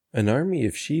An army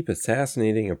of sheep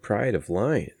assassinating a pride of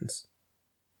lions.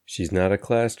 She's not a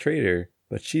class traitor,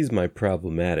 but she's my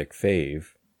problematic fave.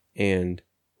 And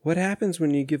what happens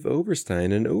when you give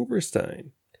Oberstein an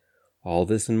Oberstein? All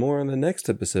this and more on the next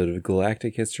episode of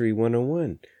Galactic History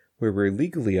 101, where we're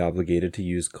legally obligated to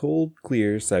use cold,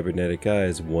 clear, cybernetic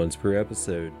eyes once per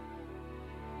episode.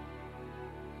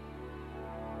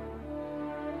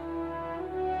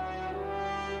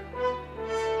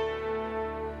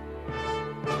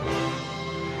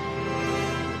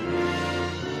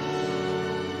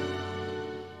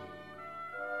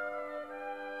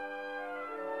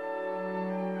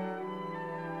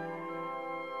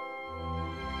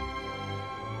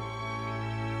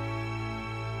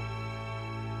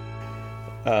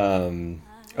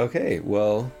 Okay,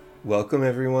 well, welcome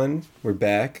everyone. We're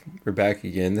back. We're back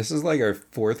again. This is like our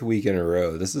 4th week in a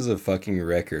row. This is a fucking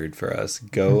record for us.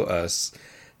 Go us.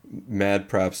 Mad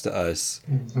props to us.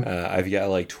 I've got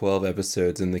like 12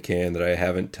 episodes in the can that I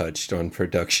haven't touched on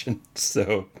production.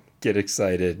 So get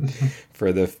excited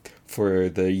for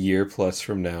the year plus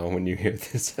from now when you hear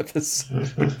this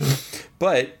episode.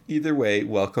 But either way,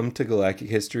 welcome to Galactic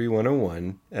History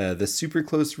 101, the super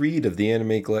close read of the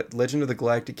anime Legend of the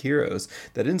Galactic Heroes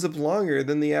that ends up longer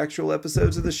than the actual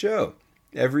episodes of the show.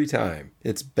 Every time.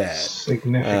 It's bad.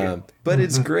 Significant. But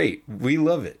it's great. We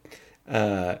love it.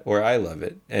 Or I love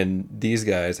it. And these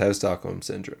guys have Stockholm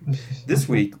Syndrome. This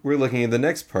week, we're looking at the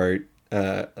next part,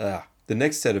 the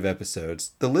next set of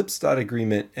episodes, the Lipstadt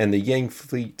Agreement and the Yang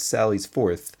Fleet Sallies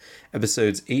Forth,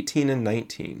 episodes 18 and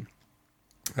 19.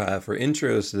 For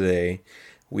intros today,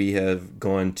 we have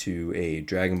gone to a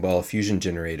Dragon Ball Fusion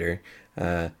generator,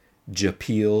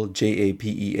 Japeal,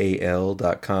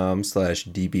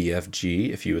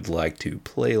 JAPEAL.com/DBFG, if you would like to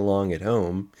play along at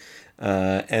home.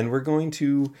 And we're going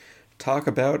to talk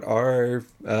about our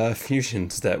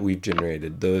fusions that we've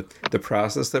generated. The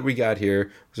process that we got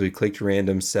here was we clicked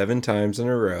random 7 times in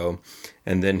a row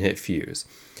and then hit fuse.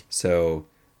 So,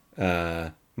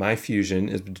 my fusion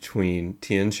is between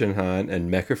Tien Shinhan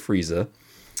and Mecha Frieza.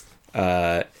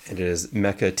 It is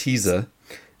Mecha Tiza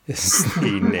is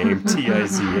the name,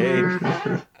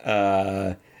 Tiza.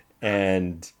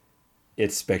 And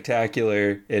it's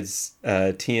spectacular. It's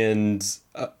Tien's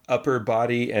upper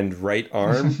body and right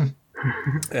arm,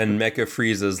 and Mecha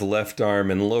Frieza's left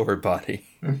arm and lower body.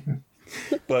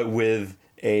 But with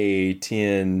a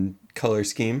Tien color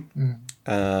scheme.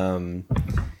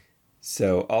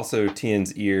 So also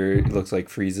Tien's ear looks like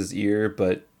Frieza's ear,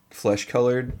 but flesh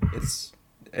colored.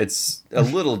 It's a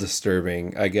little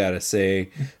disturbing, I gotta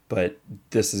say, but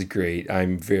this is great.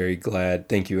 I'm very glad.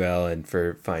 Thank you, Alan,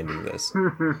 for finding this. I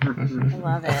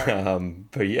love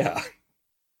it. But yeah.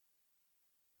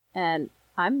 And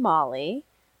I'm Molly.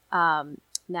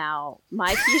 Now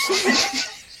my fusion.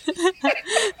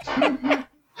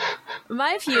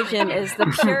 My fusion is the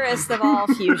purest of all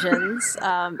fusions.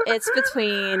 It's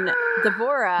between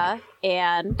Devora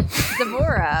and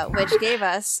Devora, which gave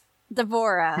us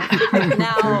Devora.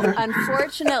 Now,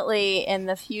 unfortunately, in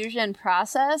the fusion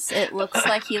process, it looks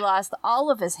like he lost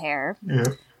all of his hair. Yeah.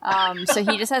 So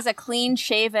he just has a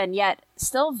clean-shaven, yet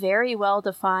still very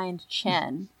well-defined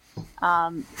chin.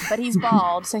 But he's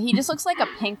bald, so he just looks like a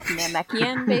pink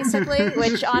Namekian, basically,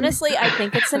 which honestly, I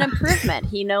think it's an improvement.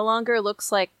 He no longer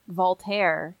looks like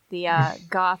Voltaire, the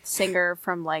goth singer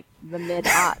from like the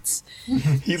mid-aughts.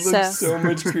 He looks so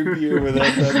much creepier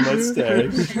without that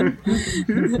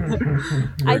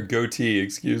mustache. Or goatee,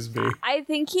 excuse me. I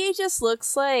think he just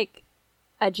looks like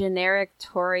a generic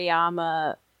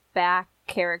Toriyama back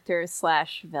character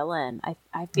 / villain.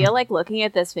 I feel like looking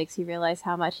at this makes you realize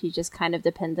how much he just kind of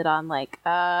depended on like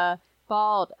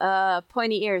bald,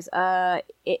 pointy ears,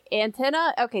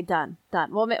 antenna. Okay, done.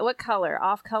 Well, what color?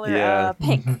 Off color? Yeah.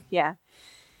 Pink. Yeah.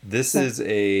 This is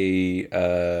a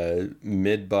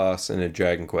mid boss in a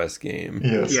Dragon Quest game.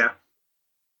 Yes. Yeah.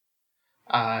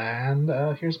 And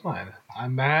here's mine.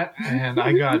 I'm Matt, and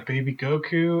I got Baby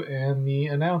Goku and the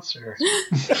announcer.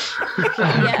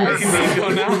 Baby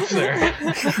announcer.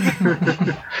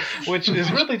 Which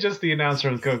is really just the announcer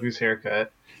with Goku's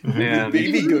haircut. And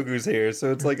Baby Goku's hair,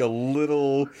 so it's like a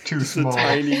little, too just small.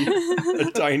 a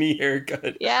tiny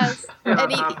haircut. Yes. And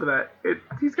on And top of that,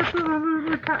 he's got the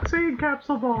Saiyan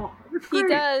capsule ball. It's he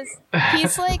great. does.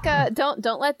 He's like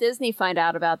don't let Disney find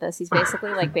out about this. He's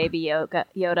basically like Baby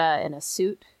Yoda in a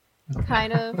suit,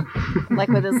 kind of like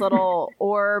with his little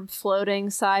orb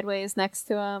floating sideways next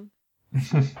to him.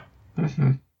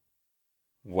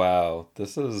 Wow,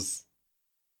 this is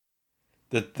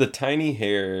the tiny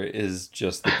hair is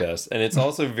just the best, and it's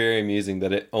also very amusing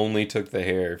that it only took the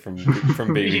hair from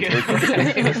Baby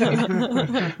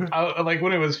Goku. Like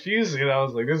when it was fusing, I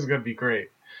was like, "This is gonna be great."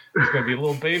 It's gonna be a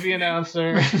little baby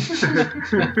announcer. Just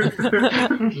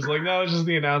like, no, it's just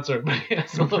the announcer, but he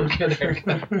has a little kid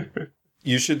haircut.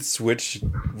 You should switch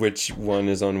which one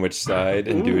is on which side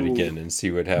and do it again and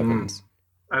see what happens.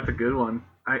 That's a good one.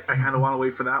 I kind of want to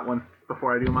wait for that one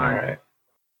before I do mine. All right.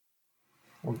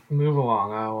 We'll move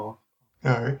along. I will.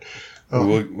 All right.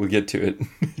 We'll get to it.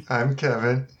 I'm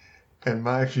Kevin, and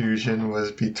my fusion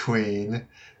was between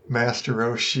Master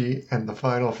Roshi and the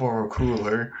final form of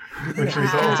Cooler, which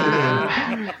resulted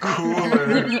in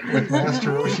Cooler with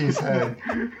Master Roshi's head,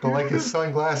 but like his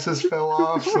sunglasses fell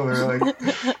off, so they're like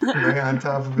right on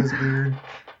top of his beard,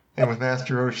 and with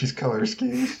Master Roshi's color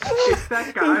scheme. It's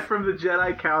that guy from the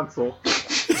Jedi Council.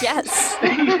 Yes.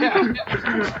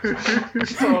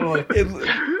 Totally.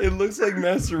 It looks like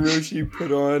Master Roshi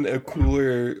put on a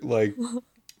Cooler like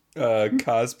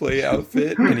cosplay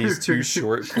outfit and he's too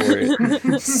short for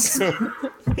it. So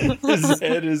his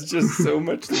head is just so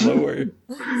much lower.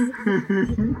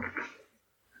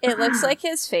 It looks like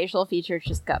his facial features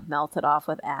just got melted off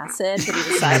with acid, but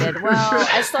he decided, well,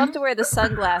 I still have to wear the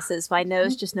sunglasses. My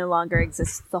nose just no longer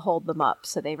exists to hold them up,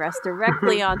 so they rest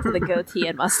directly onto the goatee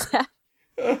and mustache.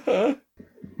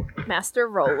 Master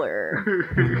Roller.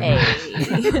 Hey.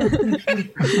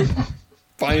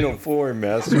 Final form,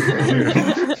 Master Roller.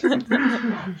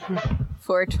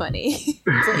 420.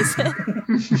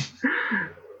 Please.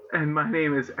 And my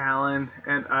name is Alan,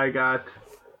 and I got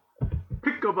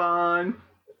Picklebon.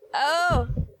 Oh!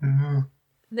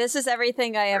 This is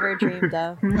everything I ever dreamed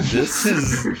of. This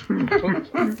is fucking What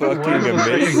is the second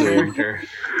amazing. character?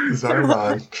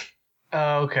 Zarmon.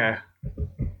 Oh, okay.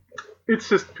 It's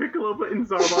just Piccolo, but in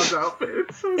Zarbon's outfit.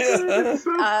 It's so good. It's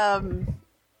so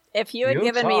If you had You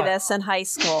given me thought. this in high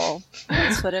school,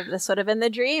 this would have been the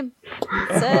dream.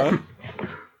 That's it.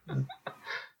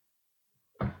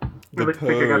 The I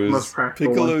think I got the most pose,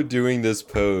 practical Piccolo one. doing this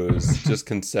pose, just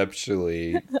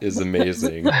conceptually, is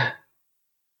amazing.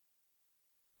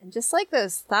 And just like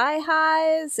those thigh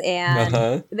highs, and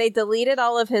Uh-huh. they deleted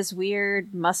all of his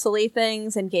weird muscly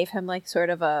things and gave him like sort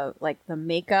of a like the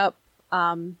makeup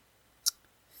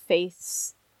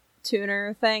face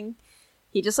tuner thing.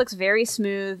 He just looks very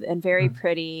smooth and very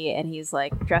pretty, and he's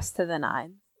like dressed to the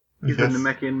nines. He's Yes. a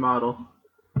Namekian model.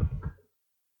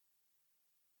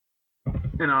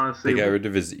 And They honestly, got rid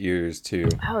of his ears, too.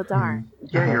 Oh darn!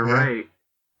 yeah, you're Yeah. right.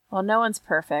 Well, no one's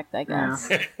perfect, I guess.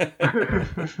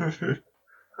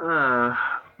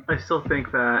 I still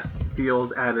think that the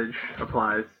old adage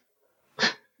applies.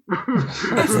 For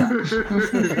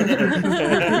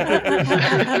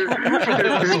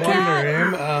those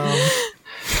wondering,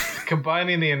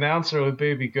 combining the announcer with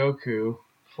Baby Goku,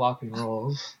 flopping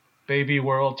rolls. Baby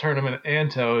World Tournament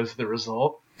Anto is the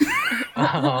result.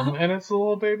 And it's a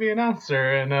little baby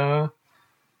announcer and a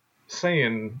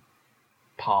Saiyan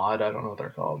pod. I don't know what they're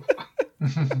called.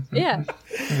 Yeah,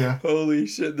 Yeah. Holy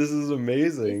shit, this is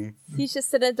amazing. he's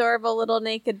just an adorable little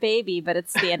naked baby, but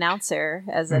it's the announcer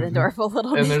as an adorable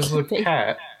little And naked there's the baby.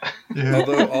 cat. Yeah.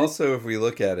 Although, also, if we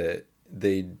look at it,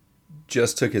 they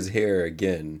just took his hair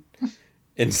again.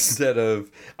 Instead of,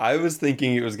 I was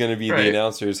thinking it was going to be Right. the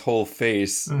announcer's whole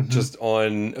face just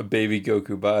on a baby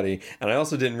Goku body, and I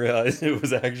also didn't realize it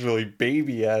was actually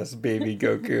baby ass baby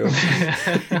Goku.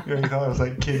 Yeah, you thought it was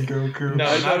like Kid Goku. No.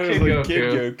 I not thought it was Kid like Kid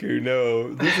Goku. Goku.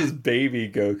 No, this is baby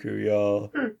Goku, y'all.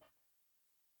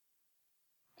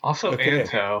 Also, Okay.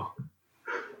 Anto.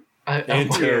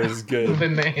 Anto is good. The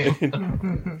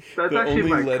name. That's The actually only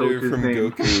my letter coach's from name.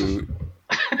 Goku.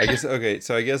 I guess okay.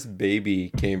 So I guess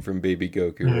baby came from baby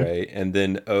Goku, Mhm. right? And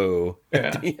then O Yeah.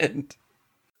 at the end.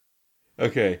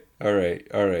 Okay. All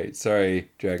right. Sorry,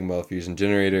 Dragon Ball Fusion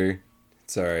Generator.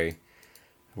 Sorry.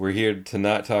 We're here to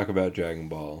not talk about Dragon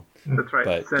Ball. That's right.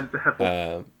 But, Send to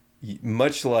Heffel.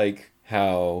 Much like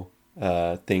how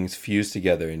things fuse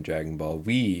together in Dragon Ball,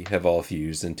 we have all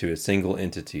fused into a single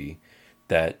entity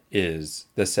that is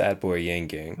the Sad Boy Yang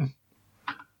Gang.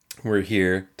 We're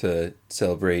here to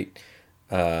celebrate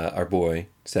our boy,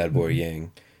 Sad Boy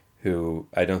Yang, who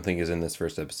I don't think is in this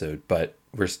first episode, but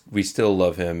we still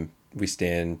love him. We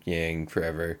stand Yang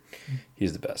forever.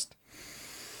 He's the best.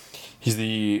 He's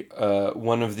the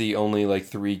one of the only like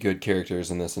 3 good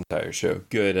characters in this entire show.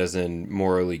 Good as in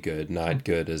morally good, not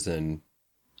good as in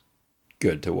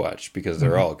good to watch, because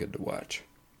they're all good to watch.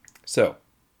 So,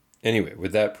 anyway,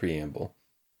 with that preamble,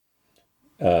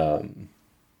 I'm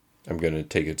going to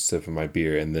take a sip of my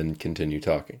beer and then continue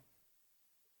talking.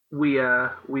 We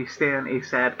stand a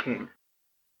sad king.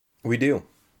 We do.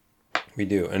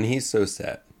 And he's so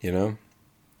sad, you know?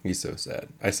 He's so sad.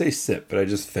 I say sip, but I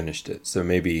just finished it, so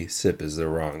maybe sip is the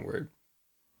wrong word.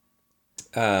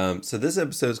 So this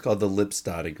episode is called the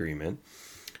Lipstadt Agreement,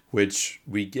 which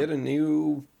we get a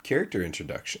new character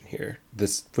introduction here.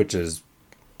 Which is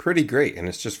pretty great, and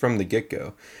it's just from the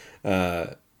get-go.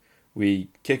 We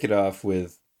kick it off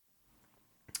with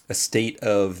a state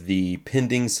of the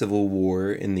pending civil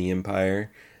war in the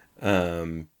Empire.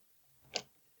 We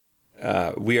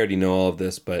already know all of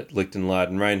this, but Lichtenlad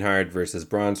and Reinhard versus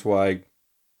Braunschweig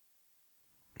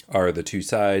are the two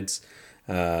sides.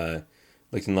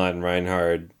 Lichtenlad and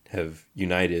Reinhard have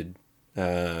united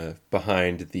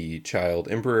behind the Child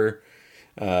Emperor,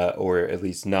 or at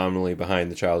least nominally behind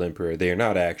the Child Emperor. They are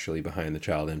not actually behind the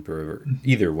Child Emperor,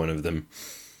 either one of them.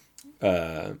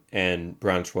 And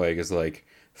Braunschweig is like,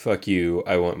 fuck you,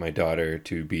 I want my daughter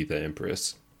to be the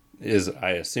Empress. Is,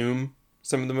 I assume,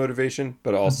 some of the motivation,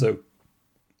 but also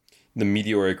the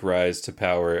meteoric rise to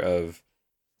power of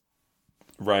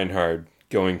Reinhard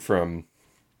going from...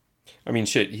 I mean,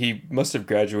 shit, he must have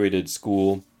graduated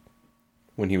school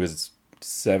when he was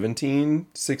 16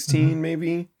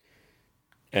 maybe.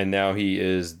 And now he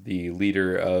is the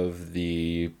leader of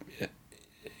the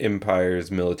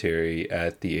Empire's military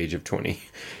at the age of 20.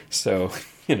 So,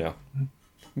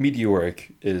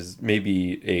 meteoric is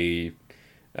maybe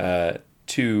a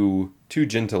too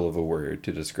gentle of a word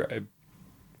to describe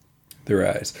the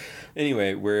rise.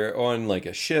 Anyway, we're on like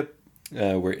a ship.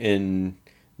 We're in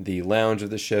the lounge of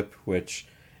the ship, which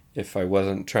if I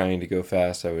wasn't trying to go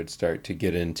fast, I would start to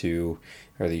get into,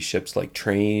 are these ships like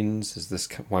trains? Is this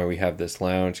why we have this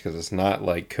lounge? Because it's not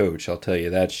like Coach, I'll tell you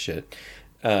that shit.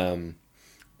 And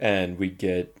we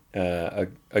get a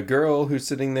girl who's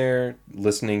sitting there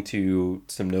listening to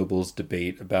some nobles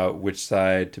debate about which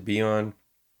side to be on.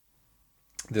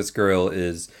 This girl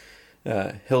is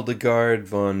Hildegard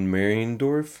von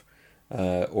Mariendorf,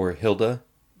 or Hilda,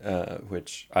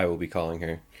 which I will be calling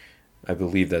her. I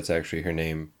believe that's actually her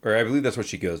name, or I believe that's what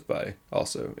she goes by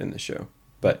also in the show.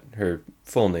 But her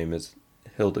full name is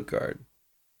Hildegard.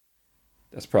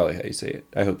 That's probably how you say it.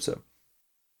 I hope so.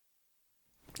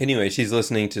 Anyway, she's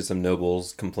listening to some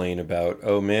nobles complain about,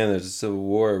 oh man, there's a civil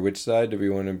war. Which side do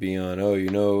we want to be on?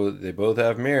 Oh, they both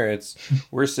have merits.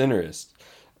 We're centrist.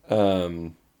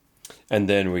 And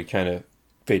then we kind of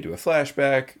fade to a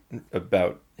flashback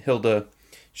about Hilda.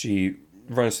 She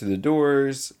runs through the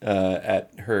doors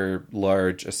at her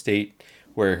large estate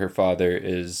where her father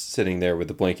is sitting there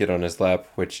with a blanket on his lap,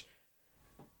 which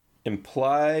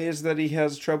implies that he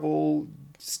has trouble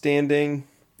standing.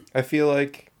 I feel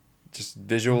like just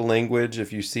visual language,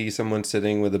 if you see someone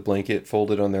sitting with a blanket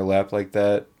folded on their lap like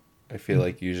that, I feel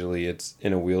like usually it's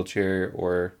in a wheelchair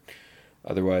or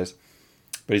otherwise.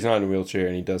 But he's not in a wheelchair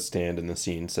and he does stand in the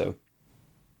scene, so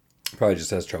probably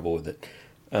just has trouble with it.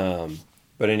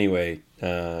 But anyway,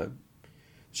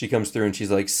 she comes through and she's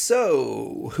like,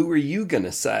 so, who are you going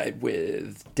to side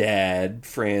with? Dad,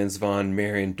 Franz von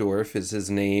Mariendorf is his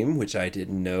name, which I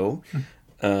didn't know.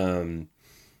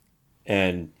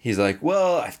 And he's like,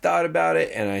 well, I've thought about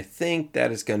it, and I think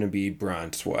that is going to be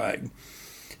Braunschweig.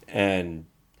 And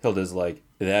Hilda's like,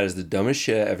 that is the dumbest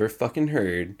shit I ever fucking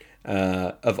heard.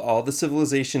 Of all the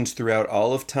civilizations throughout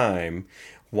all of time,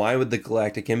 why would the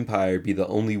Galactic Empire be the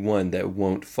only one that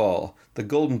won't fall? The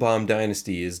Golden Bomb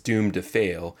Dynasty is doomed to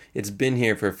fail. It's been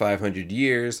here for 500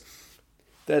 years.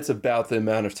 That's about the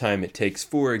amount of time it takes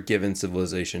for a given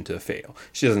civilization to fail.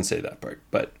 She doesn't say that part,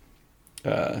 but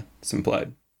it's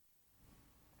implied.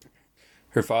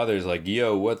 Her father's like,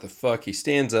 yo, what the fuck? He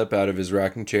stands up out of his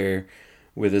rocking chair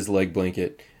with his leg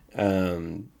blanket,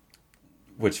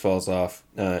 which falls off.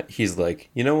 He's like,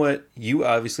 you know what? You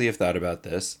obviously have thought about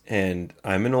this, and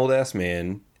I'm an old-ass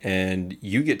man, and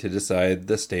you get to decide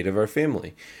the state of our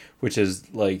family, which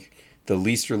is, like, the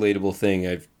least relatable thing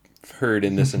I've heard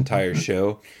in this entire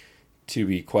show, to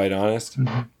be quite honest.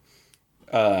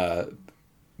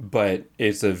 But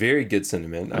it's a very good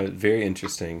sentiment, very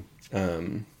interesting.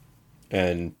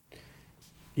 And,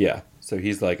 yeah, so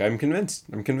he's like, I'm convinced.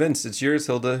 It's yours,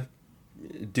 Hilda.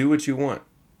 Do what you want.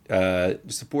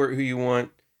 Support who you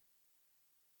want.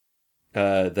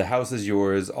 The house is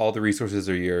yours. All the resources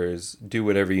are yours. Do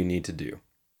whatever you need to do.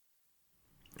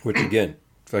 Which, again,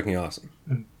 fucking awesome.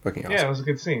 Fucking awesome. Yeah, it was a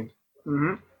good scene.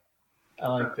 Mm-hmm. I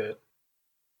liked it.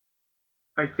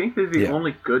 I think this is the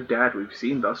only good dad we've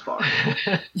seen thus far.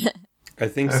 I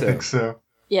think so.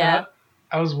 Yeah.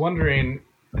 I was wondering,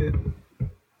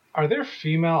 are there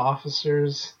female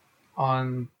officers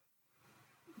on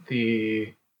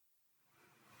the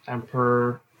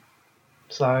Emperor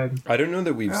side? I don't know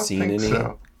that we've seen any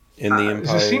in the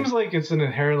Empire. It seems like it's an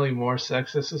inherently more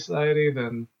sexist society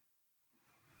than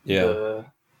the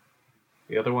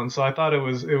other one. So I thought it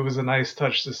was a nice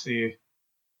touch to see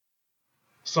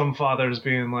some fathers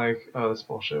being like, oh, that's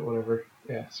bullshit, whatever.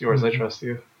 Yeah, it's yours, I trust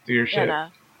you. Do your shit.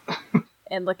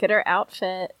 And look at her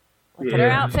outfit. Look at her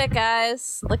outfit,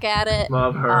 guys. Look at it.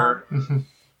 Love her.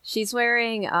 She's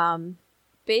wearing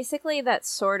basically that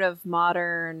sort of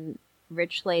modern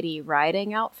rich lady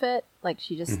riding outfit. Like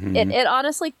she just it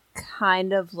honestly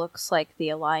kind of looks like the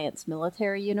Alliance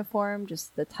military uniform,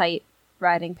 just the tight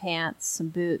riding pants, some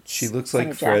boots. She looks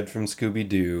like Fred from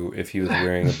Scooby-Doo if he was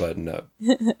wearing a button-up.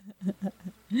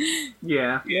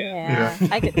 Yeah.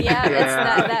 It's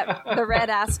that the red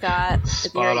ascot.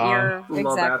 Spot on. You're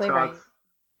exactly right.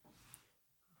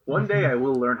 One day I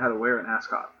will learn how to wear an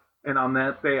ascot, and on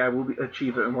that day I will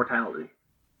achieve immortality.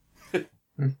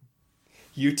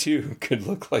 You too could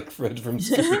look like Fred from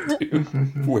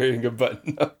Scooby-Doo wearing a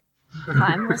button-up.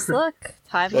 Timeless look.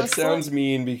 That sounds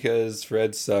mean because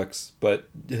Fred sucks, but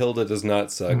Hilda does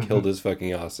not suck. Hilda's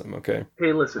fucking awesome, okay?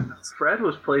 Hey, listen. Fred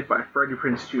was played by Freddie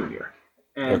Prinze Jr.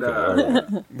 And all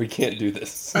right. We can't do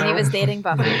this. And he was dating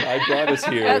Buffy. I brought us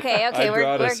here. Okay,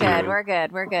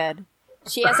 we're good.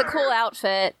 She has a cool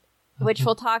outfit, which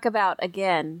we'll talk about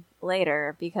again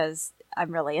later because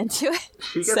I'm really into it.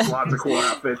 She gets lots of cool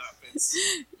outfits.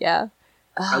 Yeah.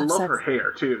 I love her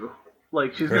hair too.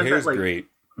 Like she's her got hair's that, like, great.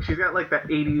 She's got like that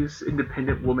 80s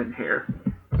independent woman hair.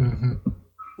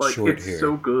 Like Short it's hair.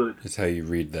 so good. That's how you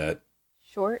read that.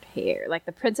 Short hair, like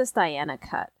the Princess Diana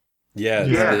cut. Yeah,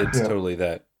 it's totally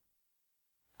that.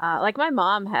 Like my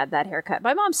mom had that haircut.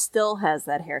 My mom still has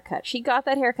that haircut. She got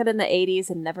that haircut in the 80s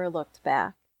and never looked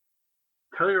back.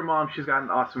 Tell your mom she's got an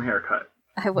awesome haircut.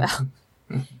 I will.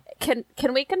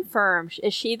 Can we confirm?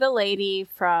 Is she the lady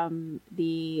from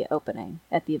the opening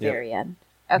at the very end?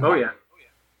 Okay. Oh yeah.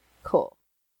 Cool.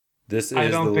 This is I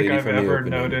don't the think lady I've from the ever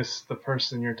opening. noticed the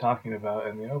person you're talking about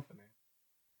in the opening.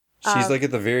 She's like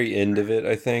at the very end of it,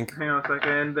 I think. Hang on a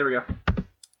second. There we go.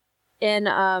 In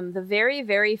the very,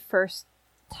 very first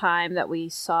time that we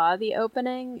saw the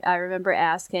opening, I remember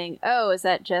asking, "Oh, is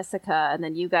that Jessica?" And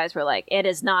then you guys were like, "It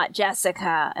is not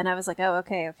Jessica." And I was like, "Oh,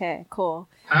 okay, cool."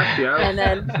 Actually, And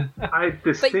then I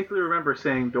distinctly remember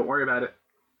saying, "Don't worry about it."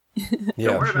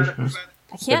 Yeah. Don't worry about it.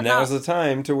 I can't. But now's the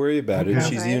time to worry about it. Yeah.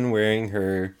 She's Right. even wearing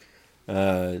her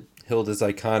Hilda's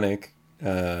iconic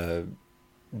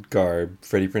garb,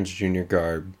 Freddie Prinze Jr.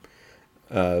 garb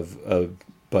of a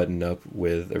button up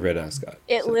with a red ascot.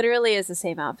 It literally is the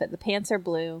same outfit. The pants are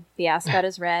blue, the ascot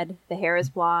is red, the hair is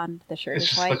blonde, the shirt It's is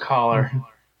just white. the collar.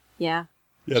 Yeah.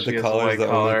 Yeah, She the has a collar's white the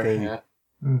collar. only thing.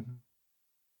 Yeah.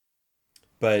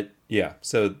 But yeah,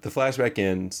 so the flashback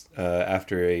ends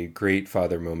after a great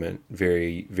father moment.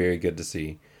 Very, very good to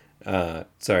see.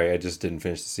 Sorry, I just didn't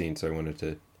finish the scene, so I wanted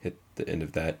to hit the end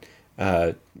of that.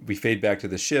 We fade back to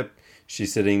the ship.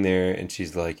 She's sitting there and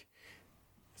she's like,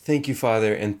 "Thank you,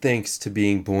 Father, and thanks to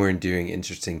being born during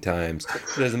interesting times."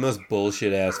 She has the most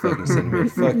bullshit ass fucking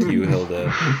sentiment. Fuck you,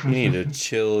 Hilda. You need to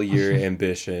chill your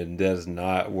ambition. That is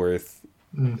not worth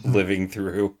living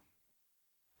through.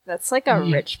 That's like a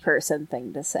rich person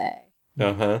thing to say.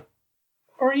 Uh-huh.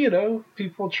 Or,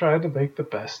 people try to make the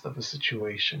best of a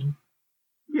situation.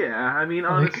 Yeah, I mean,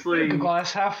 Like, honestly, the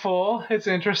glass half full. It's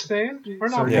interesting. We're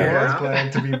So not you Yeah. guys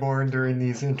glad to be born during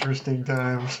these interesting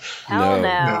times? Hell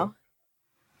No. no.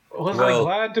 Was Well- I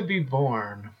glad to be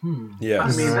born? Yeah.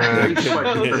 I mean, that's an easy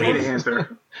question for me to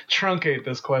answer. Truncate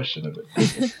this question a bit.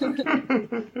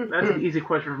 That's an easy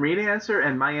question for me to answer,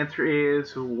 and my answer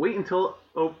is wait until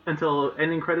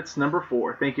ending credits number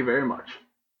 4. Thank you very much.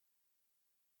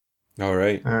 All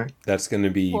right. All right. That's going to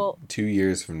be Well, 2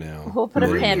 years from now. we'll put a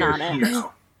Literally. pin on it.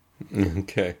 Yeah.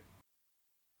 Okay.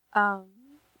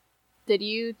 Did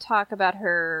you talk about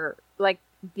her, like,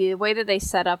 the way that they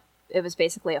set up, it was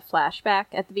basically a flashback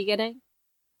at the beginning?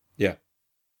 Yeah.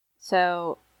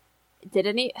 So,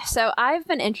 so I've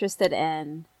been interested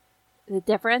in the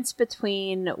difference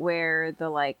between where the,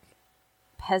 like,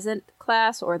 peasant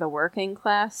class or the working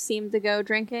class seemed to go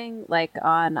drinking, like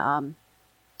on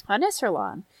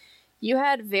Isserlon. You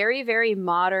had very, very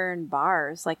modern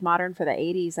bars, like modern for the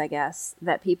 80s, I guess,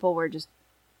 that people were just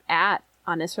at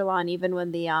on Isserlon, even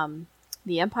when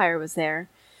the Empire was there.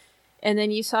 And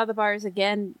then you saw the bars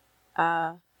again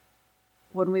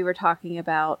when we were talking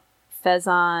about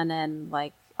Fezon and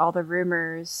like all the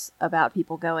rumors about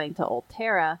people going to Old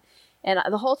Terra. And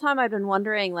the whole time I've been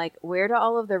wondering, like, where do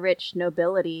all of the rich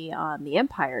nobility on the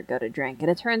Empire go to drink? And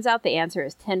it turns out the answer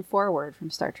is 10 Forward from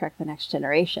Star Trek The Next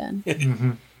Generation.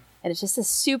 And it's just a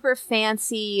super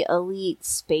fancy elite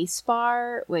space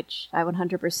bar, which I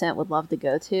 100% would love to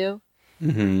go to.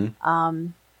 Mm-hmm.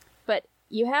 But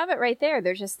you have it right there.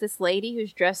 There's just this lady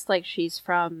who's dressed like she's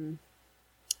from,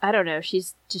 I don't know,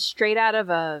 she's just straight out of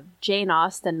a Jane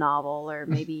Austen novel, or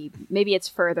maybe it's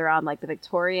further on, like the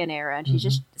Victorian era, and she's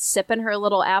just sipping her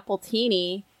little apple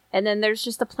teeny And then there's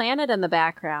just a planet in the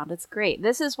background. It's great.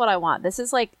 This is what I want. This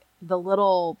is like the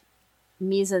little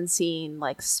mise-en-scene,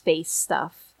 like space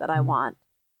stuff that I want.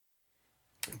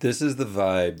 This is the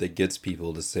vibe that gets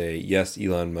people to say, yes,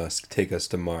 Elon Musk, take us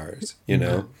to Mars, you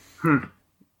know?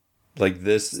 Like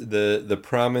this, the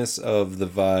promise of the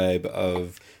vibe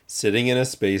of sitting in a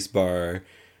space bar,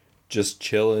 just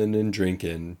chilling and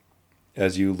drinking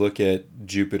as you look at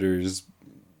Jupiter's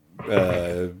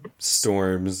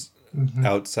storms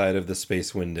outside of the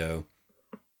space window.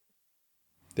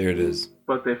 There it is.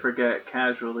 But they forget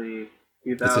casually.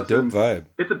 It's a dope vibe.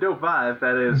 It's a dope vibe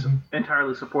that is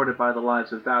entirely supported by the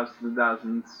lives of thousands and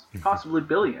thousands, possibly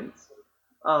billions,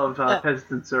 of peasants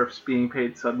and serfs being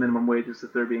paid sub-minimum wages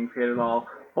if they're being paid at all.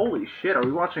 Holy shit, are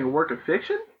we watching a work of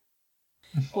fiction?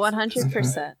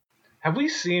 100%. Have we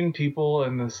seen people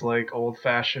in this like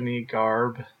old-fashioned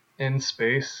garb in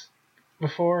space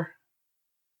before?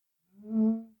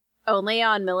 Only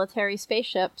on military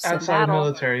spaceships. Outside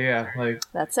military, yeah. Like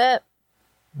that's it.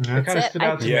 It kind of stood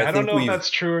out to me. Yeah, I don't know if that's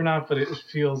true or not, but it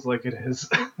feels like it is.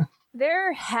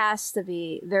 There has to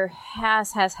be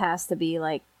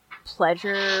like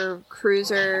pleasure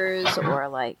cruisers or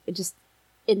like just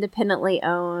independently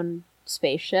owned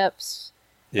spaceships.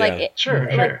 Yeah. Like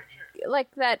Sure.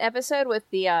 Like that episode with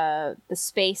the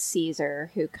space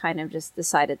Caesar who kind of just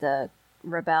decided to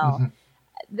rebel.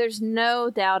 There's no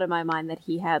doubt in my mind that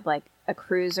he had like a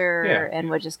cruiser and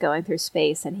was just going through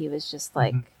space and he was just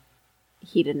like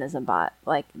hedonism bot.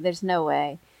 Like there's no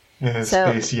way. Yeah,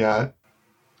 space yacht.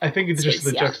 I think it's just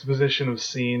the Space yacht. juxtaposition of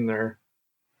seeing their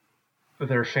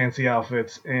fancy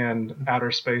outfits and outer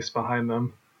space behind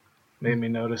them made me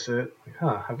notice it. Like,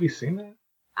 have we seen that?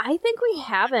 I think we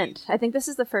haven't. I think this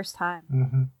is the first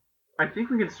time. I think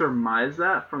we can surmise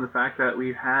that from the fact that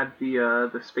we've had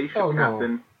the spaceship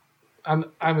captain. I'm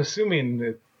assuming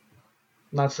that.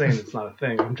 Not saying it's not a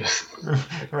thing. I'm just.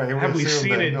 Right, have we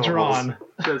seen it drawn?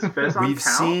 Does Fezon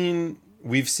count?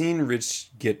 We've seen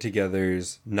rich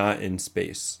get-togethers not in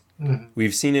space.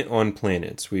 We've seen it on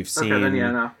planets. We've seen. Okay, then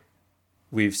yeah, no.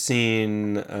 We've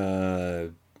seen,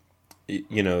 the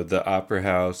Opera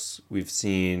House. We've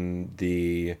seen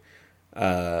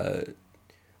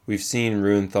we've seen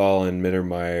Ruenthal and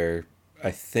Mittermeier,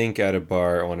 I think, at a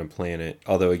bar on a planet.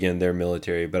 Although, again, they're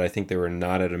military, but I think they were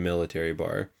not at a military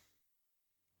bar.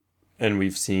 And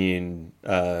we've seen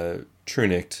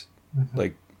Trunicht,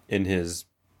 like, in his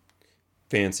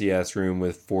fancy-ass room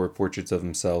with 4 portraits of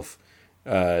himself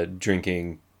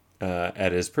drinking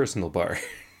at his personal bar.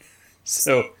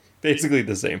 So, basically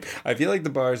the same. I feel like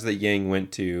the bars that Yang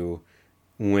went to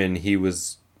when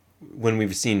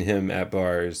we've seen him at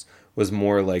bars was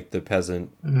more like the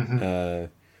peasant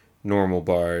normal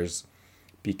bars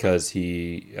because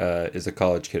he is a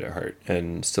college kid at heart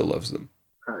and still loves them.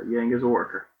 Yang is a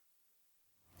worker.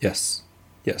 Yes.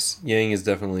 Yang is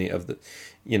definitely of the,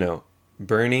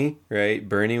 Bernie, right?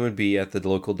 Bernie would be at the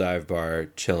local dive bar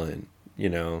chilling,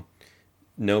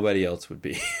 Nobody else would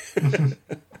be.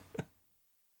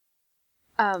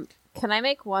 Can I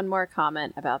make one more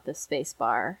comment about this space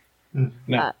bar?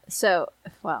 No.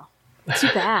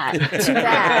 Too bad.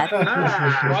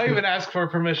 Why even ask for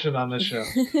permission on this show?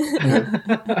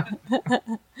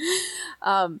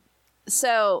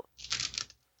 So,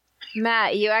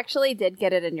 Matt, you actually did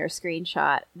get it in your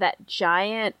screenshot. That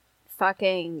giant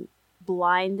fucking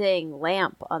blinding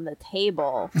lamp on the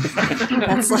table.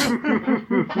 That's like...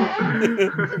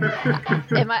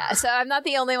 So I'm not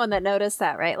the only one that noticed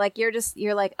that, right? Like you're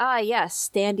like, yes,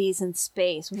 standees in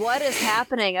space. What is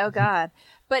happening? Oh God.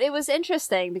 But it was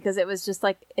interesting because it was just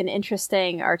like an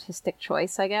interesting artistic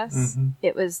choice, I guess.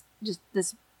 It was just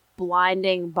this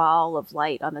blinding ball of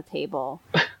light on the table.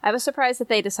 I was surprised that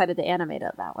they decided to animate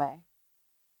it that way.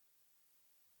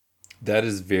 That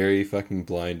is very fucking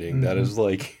blinding. That is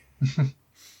like...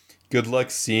 Good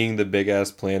luck seeing the big ass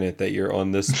planet that you're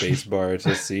on this space bar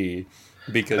to see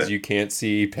because you can't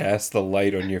see past the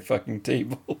light on your fucking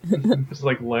table. It's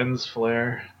like lens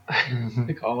flare,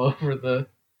 like all over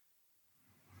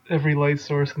every light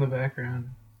source in the background.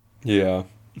 Yeah.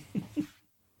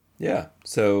 Yeah.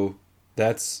 So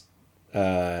that's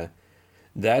Hilda's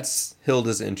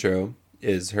intro,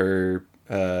 is her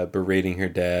berating her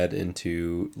dad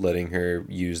into letting her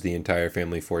use the entire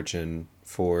family fortune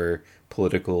for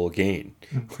political gain.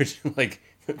 Which, like,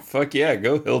 fuck yeah,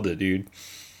 go Hilda, dude.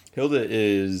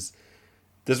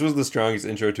 This was the strongest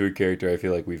intro to a character I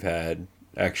feel like we've had,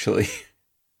 actually.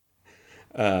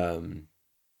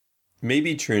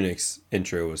 Maybe Trunicht's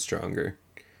intro was stronger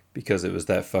because it was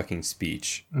that fucking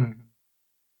speech.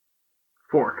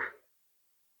 Fork.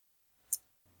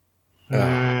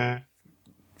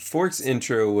 Fork's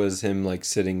intro was him like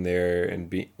sitting there and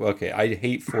being okay. I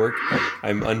hate Fork.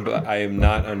 I am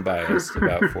not unbiased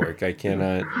about Fork. I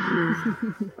cannot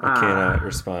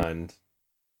respond.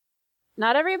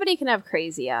 Not everybody can have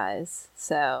crazy eyes,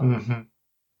 so.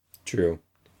 True.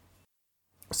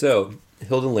 So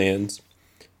Hilda lands.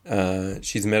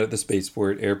 She's met at the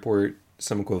spaceport, airport,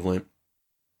 some equivalent,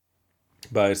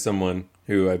 by someone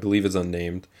who I believe is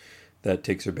unnamed that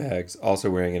takes her bags, also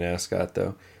wearing an ascot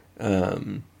though.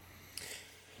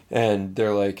 And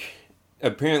they're like,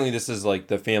 apparently this is like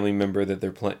the family member that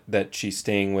that she's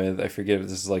staying with. I forget if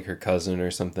this is like her cousin or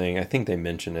something. I think they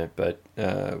mention it, but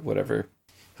whatever.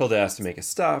 Hilda has to make a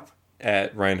stop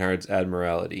at Reinhardt's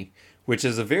Admiralty, which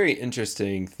is a very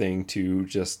interesting thing to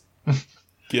just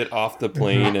get off the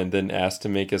plane and then ask to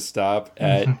make a stop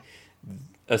at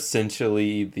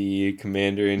essentially the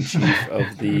commander-in-chief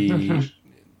of the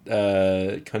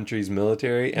country's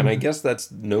military. And I guess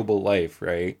that's noble life,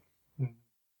 right?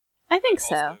 I think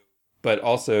so. But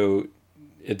also,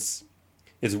 it's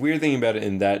weird thinking about it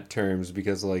in that terms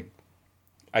because, like,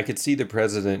 I could see the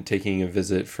president taking a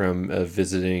visit from a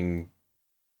visiting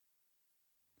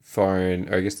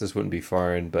foreign, or I guess this wouldn't be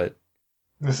foreign, but...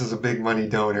 This is a big money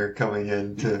donor coming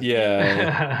in to...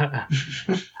 Yeah.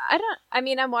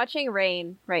 I'm watching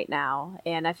Rain right now,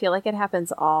 and I feel like it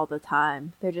happens all the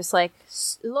time. They're just like,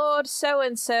 Lord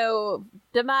so-and-so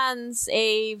demands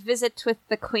a visit with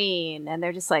the Queen, and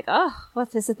they're just like, oh,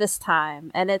 what is it this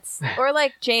time? And it's, or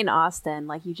like Jane Austen,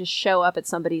 like you just show up at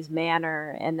somebody's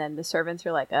manor, and then the servants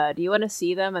are like, do you want to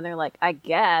see them? And they're like, I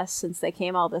guess, since they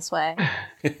came all this way.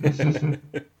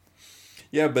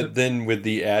 Yeah, but then with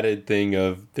the added thing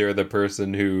of they're the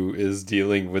person who is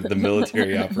dealing with the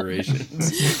military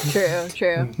operations.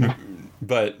 True.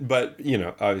 But you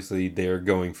know, obviously they're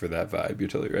going for that vibe. You're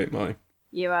totally right, Molly.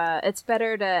 It's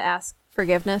better to ask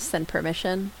forgiveness than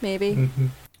permission, maybe.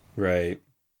 Right.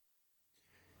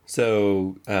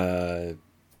 So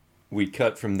we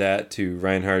cut from that to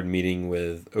Reinhardt meeting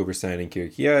with Oberstein and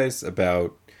Kiriakis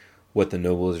about what the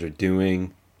nobles are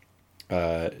doing.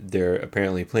 They're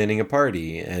apparently planning a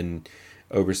party, and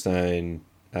Oberstein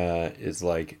is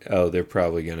like, oh, they're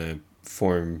probably going to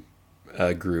form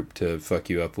a group to fuck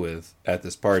you up with at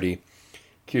this party.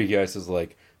 Kiriakis is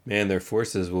like, man, their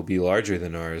forces will be larger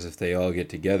than ours if they all get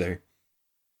together.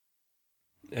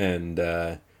 And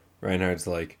Reinhardt's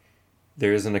like,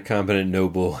 there isn't a competent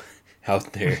noble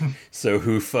out there, so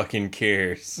who fucking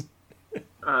cares?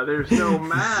 There's no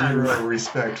man. Zero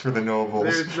respect for the nobles.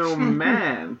 There's no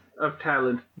man of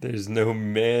talent. There's no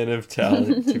man of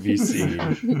talent to be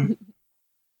seen.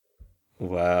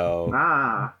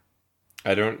 Wow.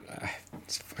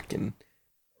 It's fucking...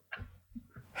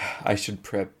 I should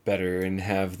prep better and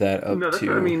have that up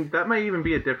too. I mean, that might even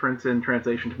be a difference in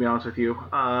translation, to be honest with you.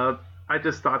 I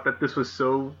just thought that this was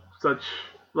such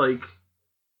good...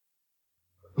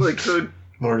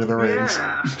 Lord of the Rings.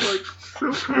 Yeah, so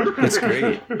perfect. It's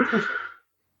great.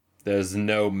 There's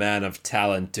no man of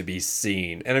talent to be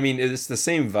seen. And I mean, it's the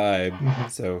same vibe,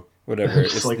 so whatever.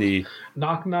 It's like, the...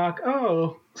 Knock, knock,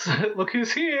 oh, look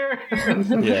who's here.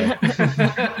 Yeah.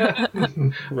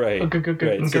 Right.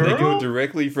 Right. So they go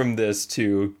directly from this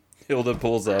to Hilda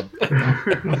pulls up,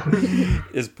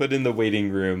 is put in the waiting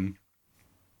room,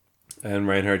 and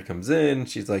Reinhardt comes in.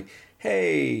 She's like,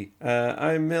 hey,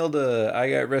 I'm Hilda. I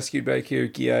got rescued by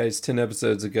Kiriakis 10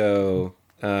 episodes ago.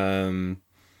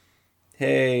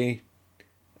 Hey,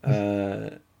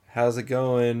 how's it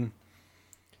going?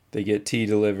 They get tea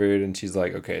delivered, and she's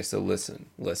like, okay, so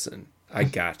listen. I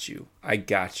got you.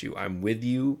 I'm with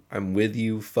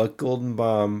you. Fuck Golden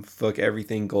Bomb. Fuck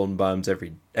everything Golden Bomb's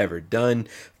ever done.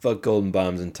 Fuck Golden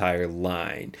Bomb's entire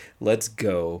line. Let's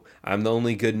go. I'm the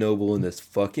only good noble in this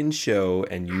fucking show,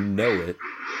 and you know it.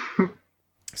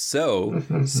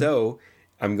 So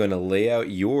I'm going to lay out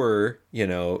your,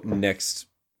 next,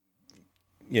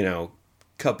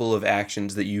 couple of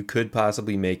actions that you could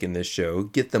possibly make in this show,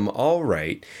 get them all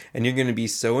right, and you're going to be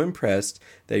so impressed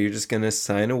that you're just going to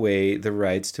sign away the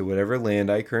rights to whatever land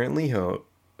I currently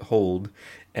hold,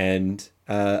 and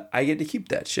I get to keep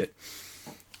that shit.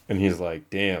 And he's like,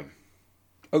 damn.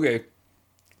 Okay.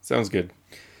 Sounds good.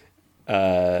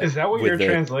 Is that what your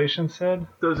translation said?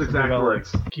 Those exact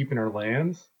words. Keeping her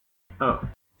lands? Oh.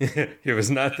 It was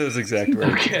not those exact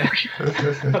words. Okay.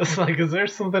 I was like, is there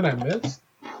something I missed?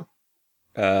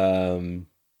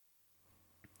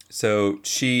 So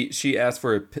she asked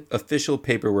for official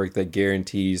paperwork that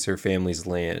guarantees her family's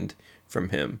land from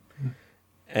him,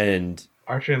 and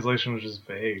our translation was just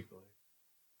vague.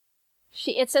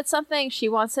 It said something. She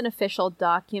wants an official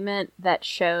document that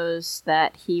shows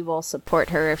that he will support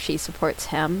her if she supports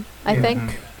him. I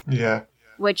think. Yeah.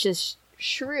 Which is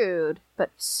shrewd,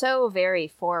 but so very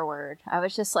forward. I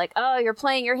was just like, oh, you're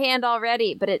playing your hand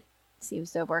already, but it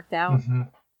seems to have worked out. Mm-hmm.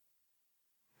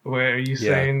 Wait, are you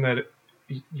saying that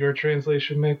your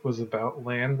translation, Mick, was about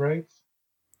land rights?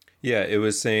 Yeah, it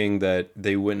was saying that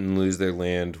they wouldn't lose their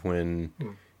land when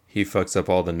he fucks up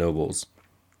all the nobles.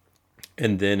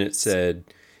 And then it said,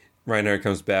 Reinhardt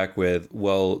comes back with,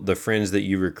 well, the friends that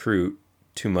you recruit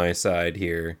to my side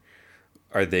here,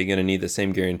 are they going to need the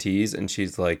same guarantees? And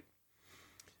she's like,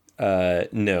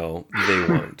 no, they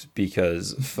won't,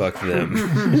 because fuck them.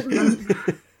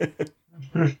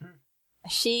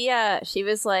 She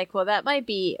was like, well, that might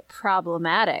be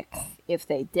problematic if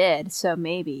they did, so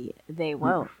maybe they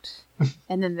won't.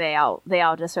 And then they all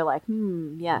just are like,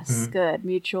 yes, good,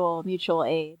 mutual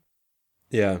aid.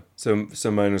 Yeah, so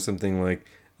mine was something like,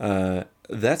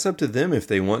 that's up to them if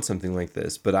they want something like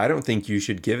this, but I don't think you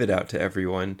should give it out to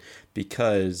everyone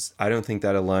because I don't think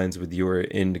that aligns with your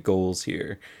end goals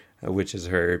here, which is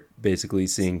her basically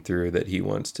seeing through that he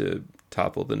wants to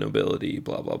topple the nobility,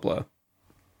 blah, blah, blah,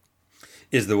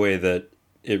 is the way that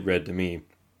it read to me.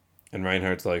 And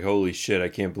Reinhardt's like, holy shit, I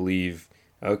can't believe.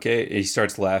 Okay, he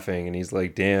starts laughing and he's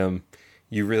like, damn,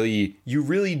 you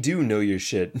really do know your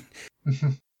shit.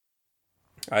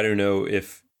 I don't know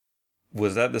if,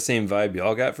 was that the same vibe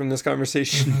y'all got from this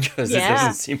conversation? Because it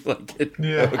doesn't seem like it.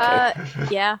 Yeah. Okay.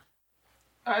 Yeah.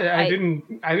 I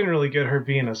didn't really get her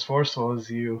being as forceful as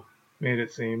you made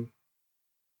it seem.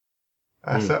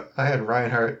 I had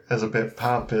Reinhardt as a bit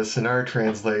pompous in our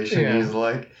translation. Yeah. He's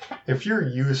like, if you're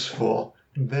useful,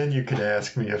 then you can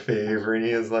ask me a favor. And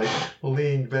he is like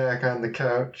leaned back on the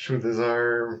couch with his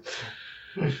arm.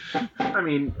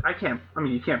 you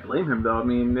can't blame him though. I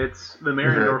mean, it's the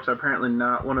Mariendorfs are apparently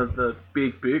not one of the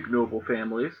big noble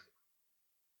families.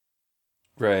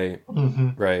 Right.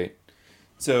 Mm-hmm. Right.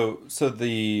 So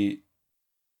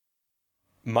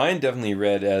mine definitely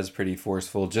read as pretty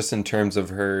forceful, just in terms of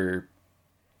her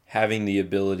having the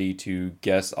ability to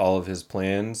guess all of his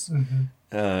plans. Mm-hmm.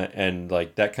 And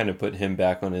like that kind of put him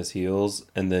back on his heels,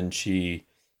 and then she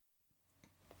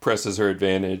presses her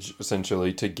advantage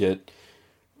essentially to get,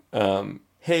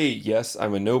 hey, yes,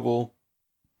 I'm a noble.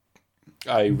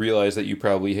 I realize that you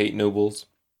probably hate nobles,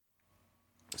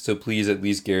 so please at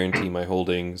least guarantee my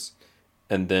holdings,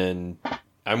 and then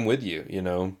I'm with you, you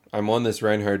know. I'm on this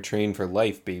Reinhardt train for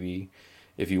life, baby,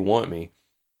 if you want me.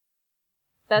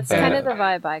 That's kind of the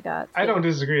vibe I got. I don't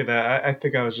disagree with that. I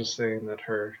think I was just saying that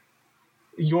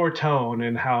your tone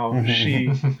and how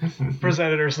she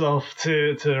presented herself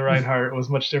to Reinhardt was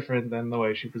much different than the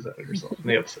way she presented herself in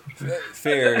the episode.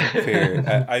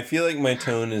 Fair. I feel like my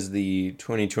tone is the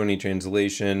 2020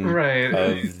 translation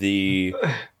of the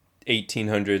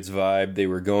 1800s vibe they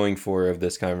were going for of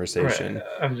this conversation.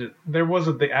 Right. There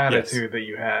wasn't the attitude that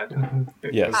you had.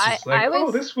 It was just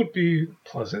like, this would be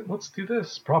pleasant. Let's do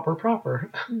this. Proper.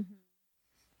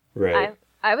 Right.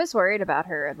 I was worried about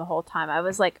her the whole time. I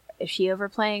was like, is she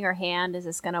overplaying her hand? Is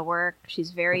this going to work? She's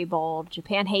very bold.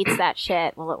 Japan hates that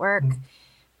shit. Will it work?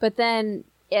 But then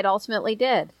it ultimately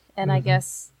did. And I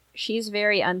guess she's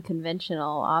very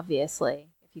unconventional, obviously,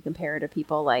 if you compare her to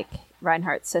people like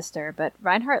Reinhardt's sister. But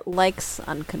Reinhardt likes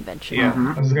unconventional.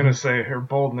 Yeah, I was going to say her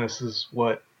boldness is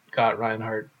what got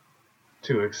Reinhardt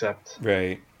to accept.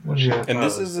 Right. And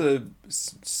this is a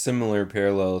similar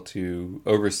parallel to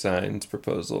Oberstein's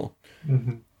proposal.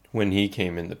 When he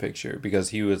came in the picture, because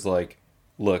he was like,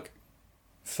 look,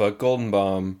 fuck Golden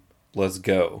Bomb, let's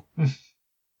go.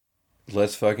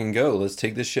 Let's fucking go. Let's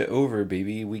take this shit over,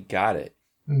 baby. We got it.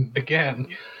 Again,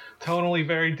 tonally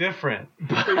very different.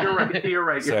 You're right.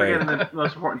 You're forgetting the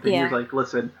most important thing. He's like,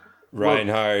 listen,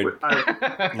 Reinhardt,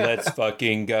 let's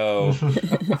fucking go.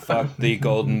 Fuck the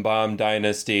Golden Bomb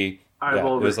dynasty. It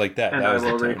was like that. And that was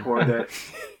I will record it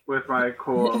with my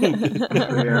cool,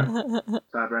 clear,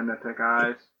 cybernetic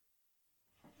eyes.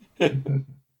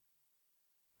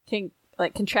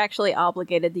 Contractually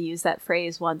obligated to use that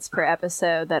phrase once per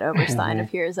episode that Oberstein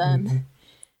appears in.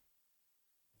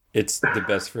 It's the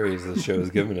best phrase the show has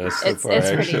given us so far,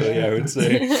 actually, I would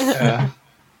say. Yeah.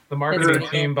 The marketing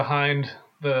team behind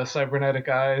the cybernetic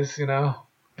eyes,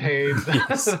 paid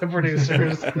the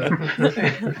producers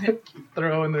to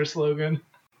throw in their slogan.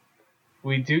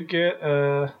 We do get,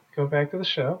 go back to the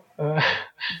show,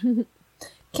 we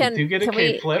do get a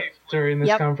cape flip during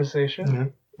this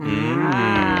conversation.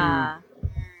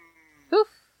 Oof,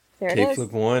 there it is. Cape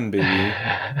flip 1, baby.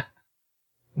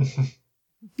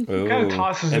 Kind of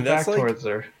tosses it back towards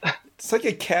her. It's like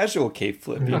a casual cape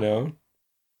flip,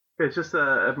 It's just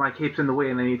my cape's in the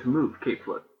way and I need to move. Cape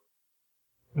flip.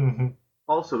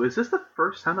 Also, is this the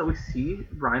first time that we see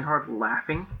Reinhardt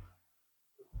laughing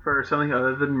for something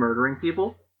other than murdering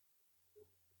people?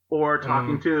 or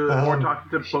talking to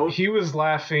both. He was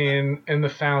laughing in the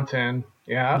fountain.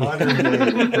 Yeah. Modern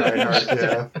day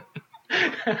Reinhardt,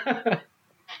 yeah.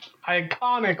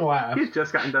 Iconic laugh. He's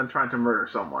just gotten done trying to murder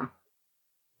someone.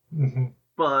 Mm-hmm.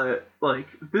 But, like,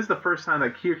 this is the first time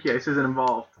that Kirkias isn't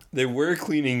involved. They were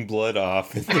cleaning blood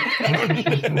off. Forgot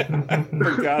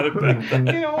about that.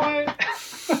 You know what?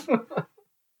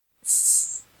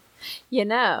 You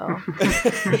know.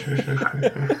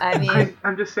 I mean,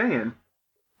 I'm just saying.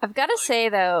 I've got to say,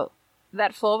 though,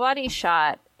 that full body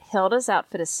shot, Hilda's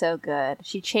outfit is so good.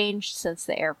 She changed since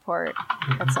the airport.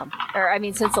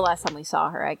 Since the last time we saw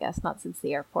her, I guess, not since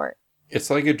the airport. It's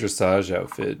like a dressage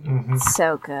outfit. Mm-hmm.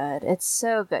 So good. It's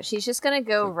so good. She's just going to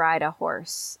go ride a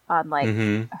horse on, like,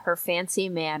 her fancy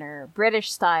manner,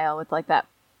 British style, with that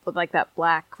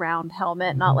black round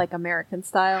helmet, not like American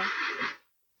style.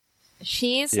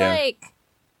 She's like,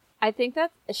 I think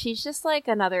that she's just like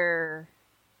another,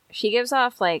 she gives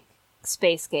off like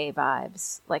space gay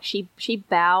vibes. Like she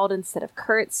bowed instead of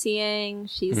curtsying.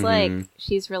 She's like,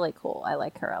 she's really cool. I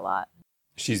like her a lot.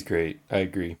 She's great. I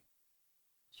agree.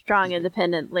 Strong,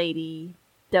 independent lady.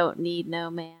 Don't need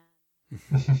no man.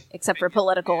 Except for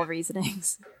political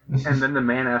reasonings. And then the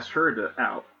man asked her to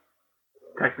out.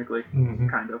 Technically.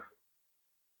 Kind of.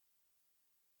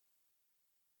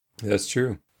 That's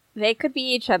true. They could be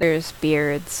each other's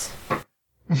beards.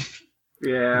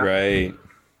 Yeah. Right.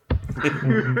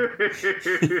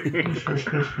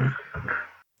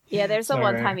 Yeah, there's the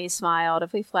one time he smiled.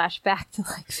 If we flash back to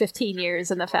like 15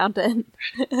 years in the fountain.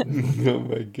 Oh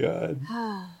my god.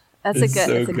 That's It's a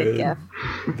so good good. gift.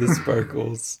 The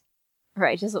sparkles.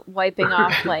 Right, just wiping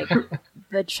off like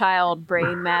the child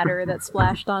brain matter that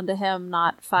splashed onto him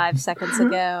not 5 seconds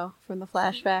ago from the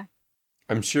flashback.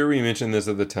 I'm sure we mentioned this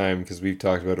at the time because we've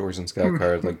talked about Orson Scott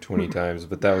Card like 20 times,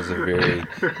 but that was a very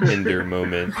Ender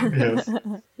moment. Yes.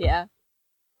 Yeah.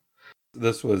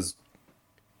 This was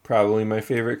probably my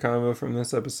favorite combo from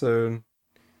this episode.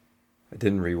 I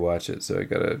didn't rewatch it, so I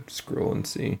gotta scroll and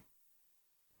see.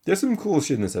 There's some cool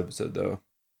shit in this episode, though.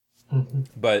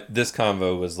 But this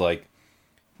convo was like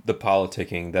the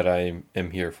politicking that I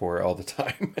am here for all the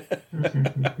time.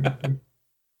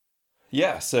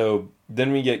 Yeah, so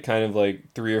then we get kind of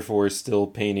like 3 or 4 still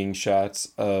painting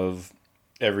shots of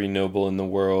every noble in the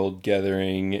world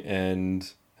gathering and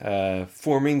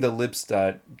forming the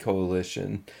Lippstadt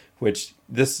coalition, which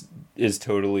this is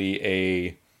totally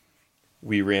a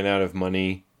we ran out of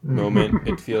money moment,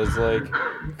 it feels like.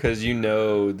 Because you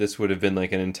know this would have been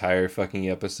like an entire fucking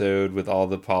episode with all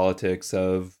the politics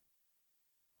of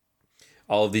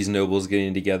all of these nobles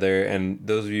getting together. And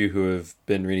those of you who have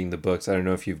been reading the books, I don't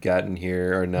know if you've gotten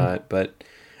here or not, but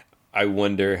I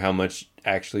wonder how much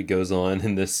actually goes on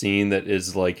in this scene that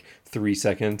is like 3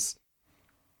 seconds.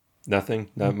 Nothing?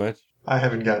 Not much? I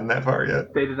haven't gotten that far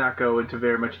yet. They did not go into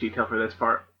very much detail for this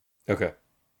part. Okay.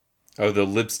 Oh, the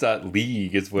Lippstadt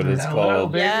League is what it's Hello,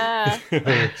 called. baby. Yeah.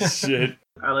 Oh, shit.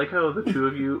 I like how the two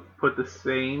of you put the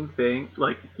same thing,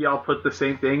 like, y'all put the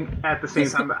same thing at the same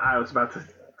time that I was about to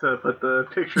put the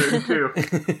picture in too.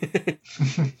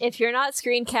 If you're not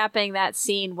screen capping that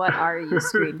scene, what are you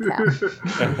screen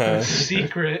capping?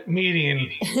 Secret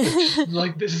meeting.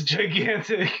 Like this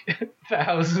gigantic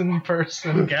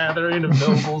 1,000-person gathering of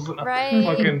nobles in a Right.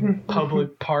 fucking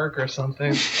public park or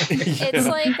something. It's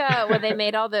like when they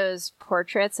made all those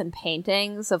portraits and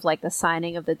paintings of like the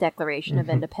signing of the Declaration of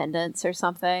Independence or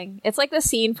something. It's like the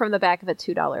scene from the back of a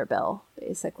 $2 bill,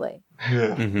 basically.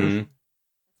 Yeah. Mm-hmm.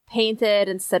 Painted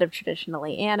instead of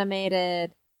traditionally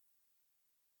animated.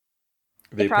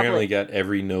 They probably- apparently got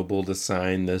every noble to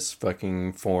sign this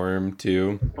fucking form,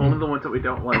 too. Only the ones that we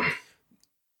don't like.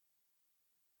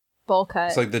 Bowl cut.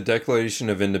 It's like the Declaration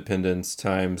of Independence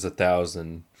times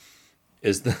 1,000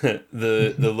 is the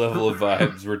level of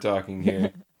vibes we're talking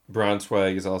here.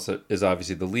 Bronzewag is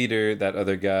obviously the leader. That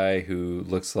other guy who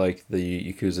looks like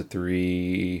the Yakuza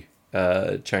 3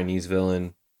 Chinese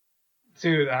villain.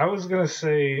 Dude, I was gonna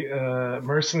say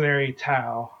Mercenary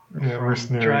Tao Yeah, from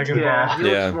Mercenary Dragon Yeah, Ball. he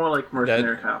looks Yeah. more like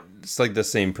Mercenary Tao. It's like the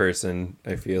same person,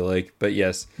 I feel like. But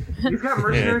yes. He's got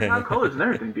Mercenary Tao colors and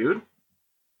everything, dude.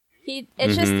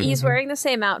 It's just he's wearing the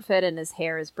same outfit and his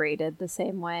hair is braided the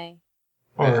same way.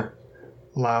 Or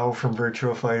Lao from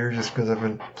Virtua Fighter, just because I've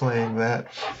been playing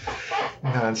that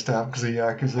nonstop because of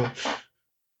Yakuza.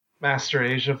 Master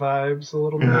Asia vibes a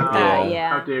little bit. Yeah. Yeah.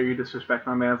 How dare you disrespect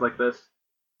my mans like this?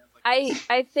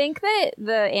 I think that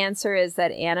the answer is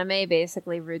that anime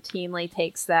basically routinely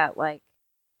takes that like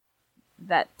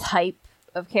that type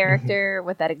of character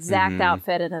with that exact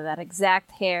outfit and that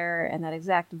exact hair and that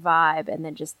exact vibe and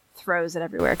then just throws it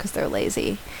everywhere because they're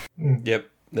lazy. Yep,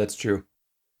 that's true.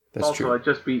 That's also, true. I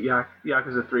just beat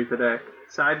Yakuza 3 today.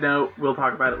 Side note, we'll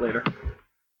talk about it later.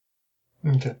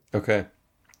 Okay.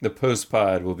 The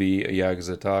post-pod will be a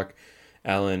Yakuza talk.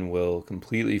 Alan will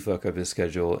completely fuck up his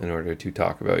schedule in order to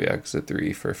talk about Yakuza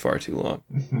 3 for far too long.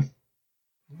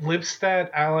 Lipstadt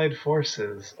Allied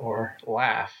Forces, or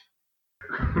LAF.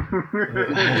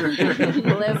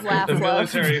 Live, laugh, The love.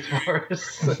 military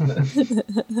force.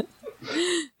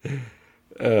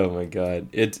 Oh my god.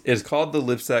 It's called the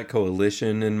Lipstadt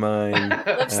Coalition in mine.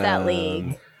 Lipstadt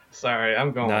League. Sorry,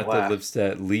 I'm going Not LAF. the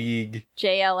Lipstadt League.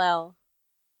 JLL.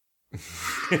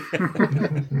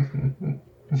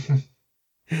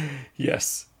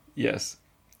 Yes.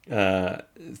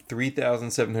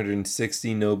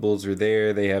 3,760 nobles are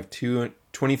there. They have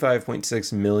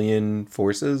 25.6 million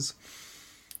forces,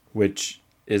 which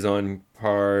is on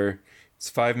par. It's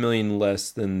 5 million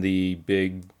less than the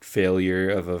big failure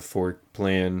of a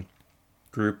four-plan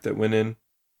group that went in.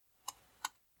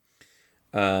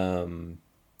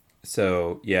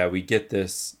 So, yeah, we get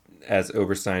this as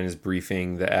Oberstein is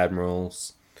briefing the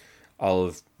admirals, all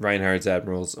of Reinhardt's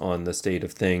admirals, on the state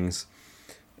of things.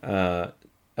 Our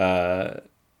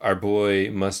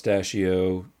boy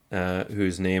Mustachio,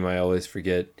 whose name I always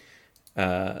forget,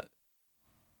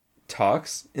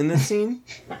 talks in this scene.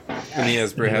 And he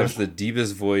has perhaps the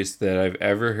deepest voice that I've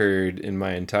ever heard in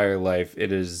my entire life.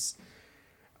 It is,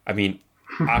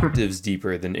 octaves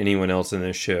deeper than anyone else in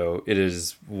this show. It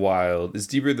is wild. It's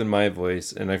deeper than my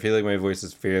voice, and I feel like my voice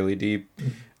is fairly deep.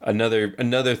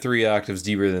 Another 3 octaves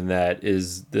deeper than that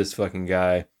is this fucking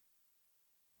guy.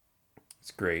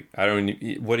 It's great.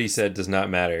 What he said does not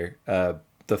matter.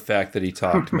 The fact that he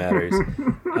talked matters.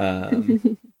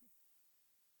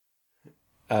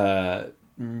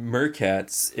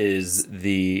 Merkatz is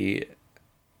the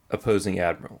opposing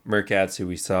admiral. Merkatz, who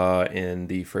we saw in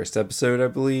the first episode, I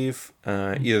believe.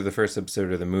 Either the first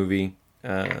episode or the movie.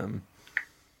 Ernest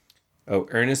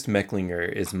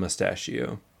Mecklinger is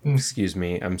Mustachio. Excuse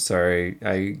me. I'm sorry.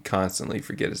 I constantly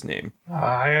forget his name.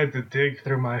 I had to dig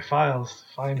through my files to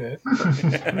find it.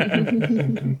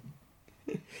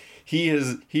 He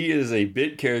is a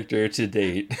bit character to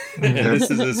date. And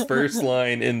this is his first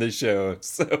line in the show.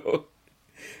 So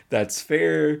that's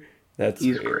fair.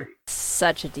 He's great.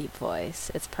 Such a deep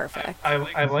voice. It's perfect.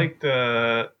 I like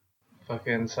the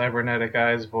fucking Cybernetic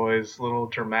Eyes boy's little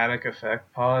dramatic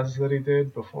effect pause that he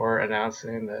did before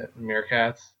announcing that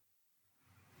Meerkats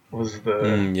was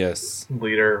the yes.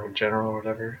 leader or general or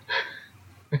whatever.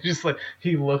 Just like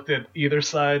he looked at either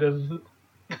side of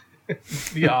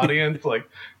the audience, like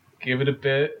give it a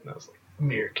bit, and I was like,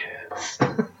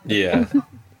 Meerkats. Yeah.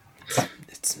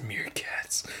 It's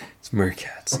Meerkats. It's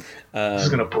Meerkats. This is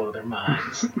gonna blow their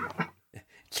minds.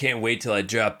 Can't wait till I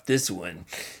drop this one.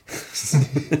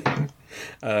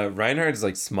 Reinhardt's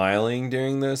like smiling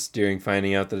during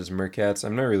finding out that it's Meerkats.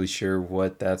 I'm not really sure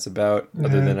what that's about,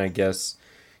 other than I guess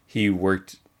he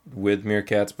worked with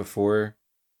Meerkats before.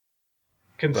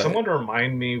 Can someone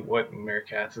remind me what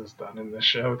Meerkats has done in this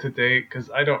show to date?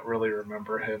 Because I don't really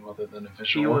remember him other than a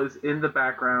visual. He was in the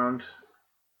background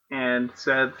and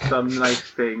said some nice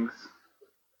things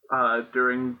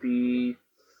during the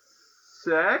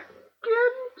second...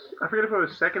 I forget if it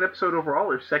was second episode overall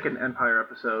or second Empire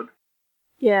episode.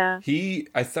 Yeah.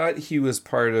 I thought he was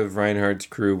part of Reinhardt's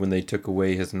crew when they took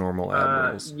away his normal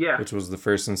admirals. Yeah. Which was the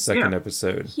first and second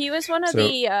episode. He was one of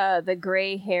the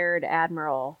gray-haired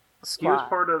admiral squad. He was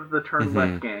part of the Turn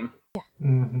Left gang. Yeah.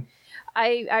 Mm-hmm.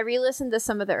 I re-listened to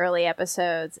some of the early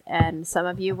episodes, and some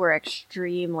of you were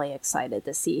extremely excited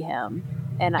to see him.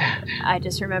 And I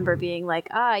just remember being like,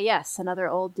 yes, another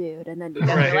old dude. And then you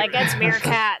guys were like, it's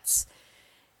Meerkats.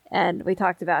 And we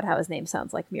talked about how his name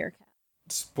sounds like Meerkat.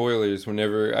 Spoilers,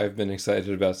 whenever I've been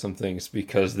excited about something, it's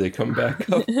because they come back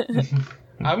up.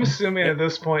 I'm assuming at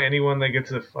this point, anyone that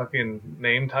gets a fucking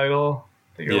name title,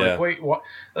 that you're like, wait, what?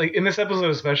 Like, in this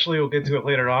episode especially, we'll get to it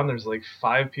later on, there's like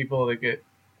 5 people that get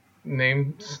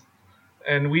names.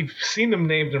 And we've seen them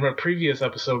named in a previous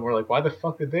episode, and we're like, why the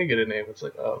fuck did they get a name? It's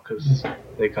like, oh, because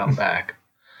they come back.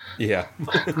 Yeah.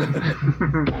 That's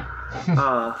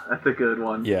a good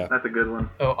one. Yeah. That's a good one.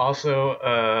 Oh,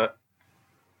 also,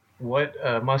 what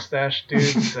Mustache Dude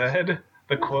said,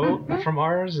 the quote from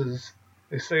ours is,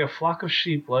 they say a flock of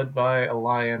sheep led by a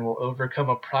lion will overcome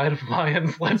a pride of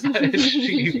lions led by a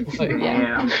sheep. Like,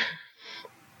 Yeah.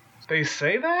 They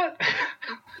say that?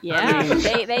 Yeah,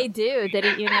 they do,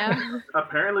 didn't you know?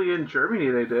 Apparently in Germany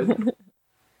they did.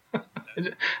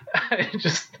 I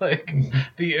just like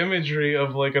the imagery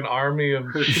of like an army of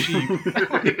sheep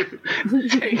like,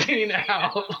 taking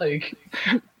out like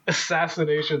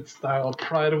assassination style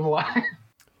pride of life.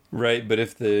 Right, but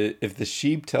if the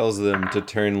sheep tells them to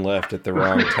turn left at the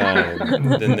wrong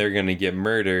time, then they're gonna get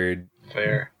murdered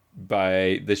Fair.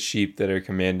 by the sheep that are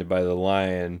commanded by the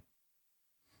lion.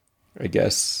 I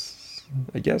guess.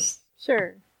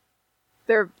 Sure.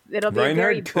 It'll be a very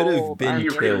Reinhard could have bold been He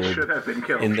argument. really killed should have been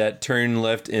killed. in that turn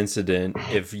left incident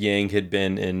if Yang had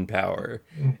been in power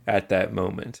at that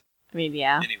moment. I mean,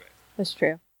 yeah. Anyway. That's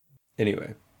true.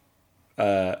 Anyway,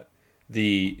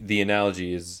 the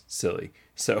analogy is silly,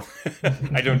 so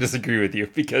I don't disagree with you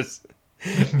because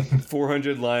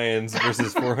 400 lions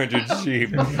versus 400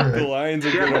 sheep, the lions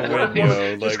are gonna win,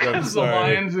 yo. Just Like, I'm 'cause the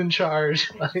sorry. lion's in charge.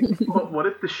 Like, What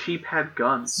if the sheep had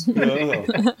guns?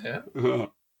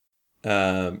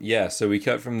 Yeah, so we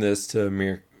cut from this to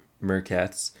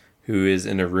Merkatz, who is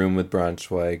in a room with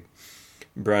Braunschweig.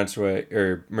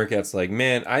 Merkat's like,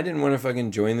 man, I didn't want to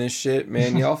fucking join this shit,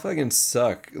 man. Y'all fucking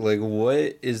suck. Like,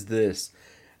 what is this?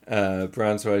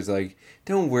 Braunschweig's like,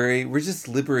 don't worry, we're just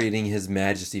liberating His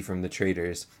Majesty from the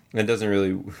traitors. And it doesn't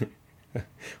really...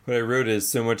 What I wrote is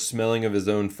so much smelling of his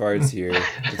own farts here.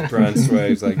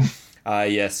 Braunschweig's like, ah,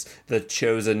 yes, the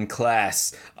chosen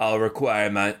class. All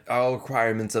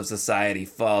requirements of society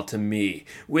fall to me.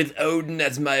 With Odin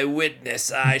as my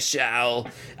witness, I shall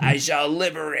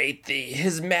liberate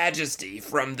His Majesty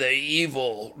from the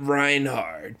evil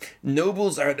Reinhard.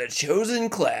 Nobles are the chosen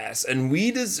class, and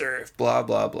we deserve blah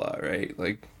blah blah. Right?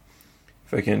 Like,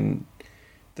 fucking.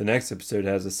 The next episode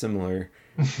has a similar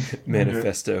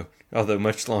manifesto, although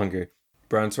much longer.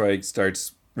 Braunschweig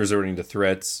starts resorting to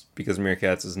threats because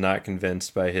Merkatz is not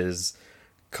convinced by his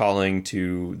calling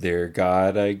to their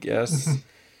god, I guess.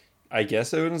 I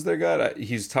guess Odin's their god.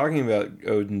 He's talking about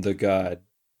Odin the god.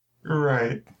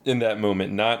 Right. In that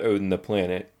moment, not Odin the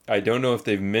planet. I don't know if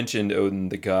they've mentioned Odin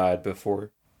the god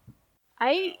before.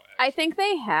 I think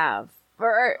they have.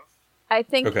 Or I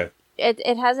think Okay.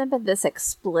 it hasn't been this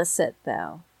explicit,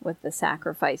 though, with the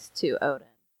sacrifice to Odin.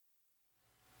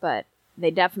 But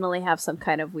they definitely have some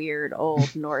kind of weird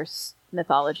old Norse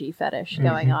mythology fetish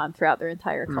going on throughout their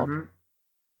entire culture.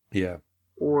 Yeah.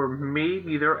 Or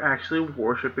maybe they're actually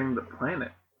worshipping the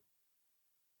planet.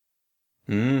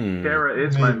 Terra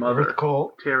is my mother. Earth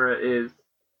cult. Terra is...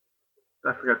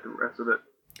 I forgot the rest of it.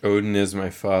 Odin is my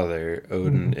father.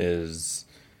 Odin is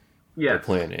Yes. the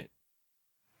planet.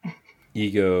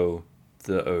 Ego,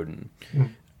 the Odin.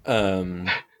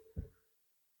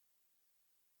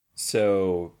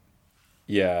 So,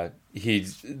 yeah,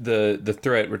 he's the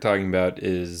threat we're talking about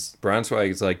is Braunschweig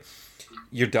is like,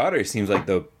 your daughter seems like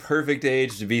the perfect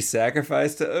age to be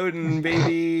sacrificed to Odin,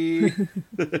 baby.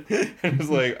 I was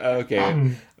like,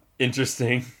 okay,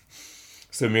 interesting.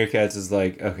 So Merkatz is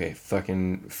like, okay,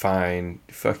 fucking fine,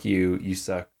 fuck you, you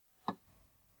suck.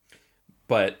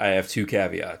 But I have two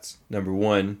caveats. Number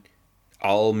one,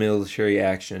 all military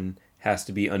action has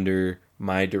to be under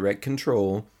my direct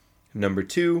control. Number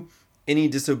two, any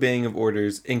disobeying of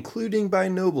orders, including by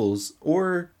nobles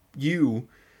or you,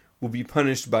 will be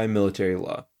punished by military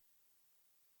law.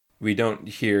 We don't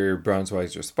hear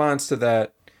Braunschweig's response to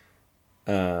that,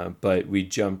 but we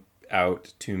jump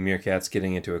out to Merkatz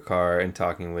getting into a car and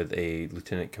talking with a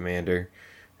lieutenant commander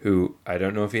who, I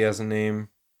don't know if he has a name.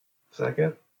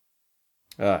 Second.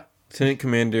 Lieutenant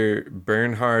Commander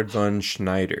Bernhard von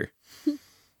Schneider,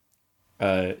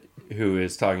 who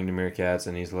is talking to Merkatz,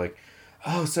 and he's like,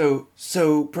 oh, so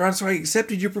Braunschweig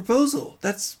accepted your proposal.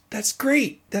 That's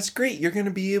great. That's great. You're going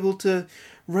to be able to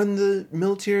run the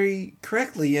military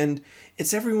correctly, and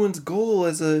it's everyone's goal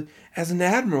as an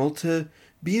admiral to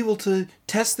be able to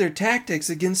test their tactics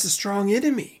against a strong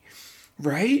enemy,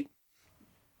 right?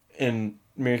 And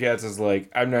Merkatz is like,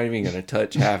 I'm not even going to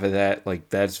touch half of that. Like,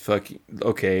 that's fucking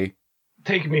okay.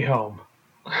 Take me home.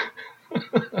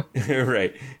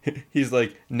 Right. He's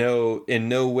like, no, in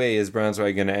no way is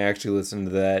Braunschweig going to actually listen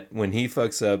to that. When he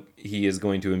fucks up, he is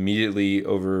going to immediately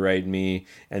override me,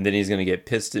 and then he's going to get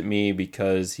pissed at me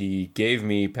because he gave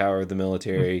me power of the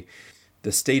military.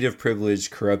 The state of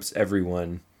privilege corrupts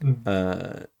everyone.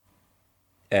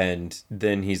 And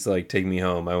then he's like, take me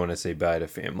home. I want to say bye to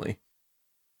family.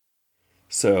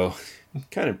 So,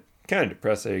 kind of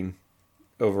depressing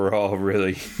overall,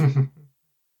 really.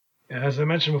 As I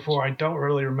mentioned before, I don't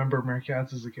really remember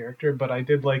Merkatz as a character, but I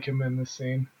did like him in this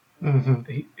scene.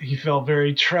 He felt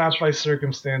very trapped by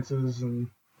circumstances and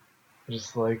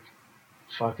just like,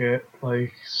 fuck it,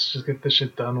 like, just get this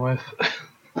shit done with.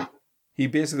 He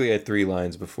basically had 3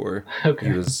 lines before. Okay.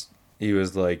 He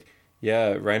was like,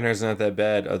 yeah, Reinhardt's not that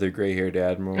bad, other gray-haired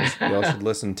admirals. Y'all should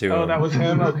listen to him. Oh, that was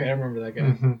him? Okay, I remember that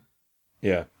guy.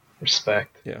 Yeah.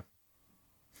 Respect. Yeah.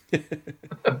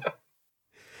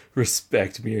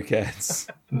 Respect, Merkatz.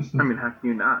 I mean, how can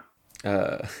you not?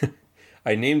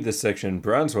 I named this section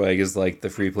Braunzweig is like the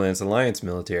Free Planets Alliance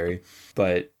military,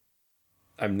 but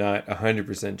I'm not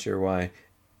 100% sure why.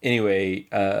 Anyway,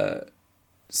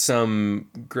 some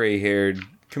gray-haired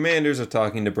commanders are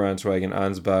talking to Braunzweig and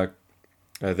Ansbach.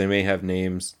 They may have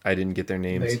names. I didn't get their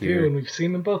names They here. do, and we've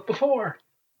seen them both before.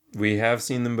 We have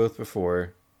seen them both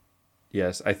before.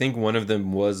 Yes, I think one of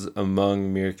them was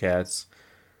among Meerkats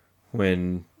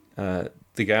when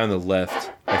the guy on the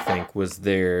left, I think, was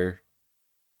there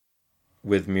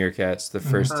with Meerkats the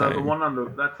first time. That's the one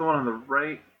on the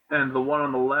right, and the one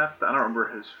on the left. I don't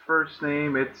remember his first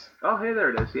name. Hey,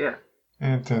 there it is. Yeah.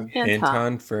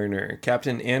 Anton Ferner.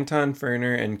 Captain Anton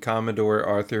Ferner and Commodore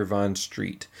Arthur von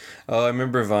Street. Oh, I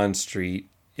remember von Street.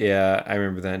 Yeah, I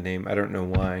remember that name. I don't know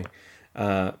why.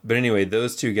 But anyway,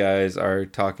 those two guys are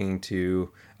talking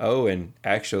to... Oh, and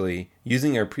actually,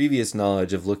 using our previous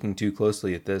knowledge of looking too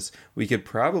closely at this, we could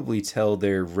probably tell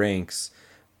their ranks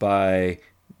by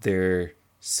their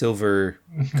silver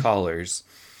collars.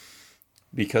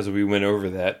 Because we went over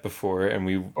that before, and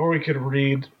we... Or we could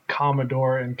read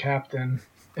Commodore and Captain.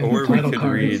 Or we could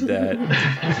read that.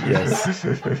 Yes.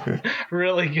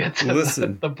 Really get to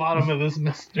the bottom of this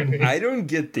mystery. I don't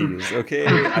get these, okay?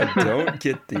 I don't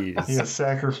get these. He has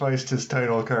sacrificed his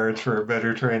title cards for a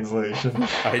better translation.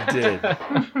 I did.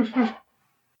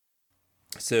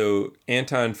 So,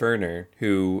 Anton Ferner,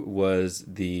 who was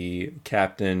the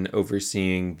captain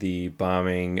overseeing the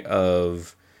bombing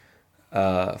of...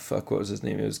 what was his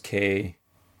name? It was K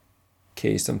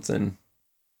something.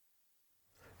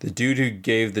 The dude who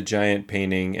gave the giant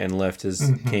painting and left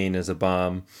his cane as a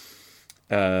bomb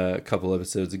a couple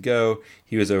episodes ago.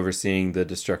 He was overseeing the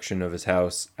destruction of his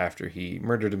house after he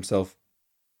murdered himself.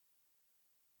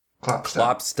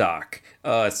 Klopstock.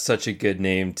 Oh, it's such a good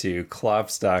name, too.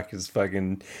 Klopstock is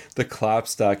fucking... The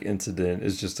Klopstock incident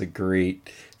is just a great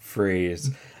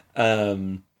phrase.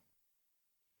 Anyway,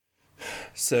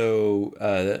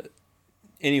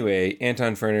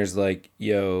 Anton Ferner's like,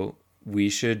 yo...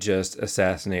 we should just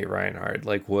assassinate Reinhard.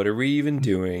 Like, what are we even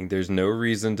doing? There's no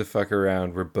reason to fuck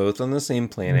around. We're both on the same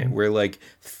planet. We're like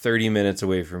 30 minutes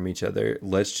away from each other.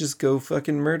 Let's just go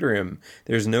fucking murder him.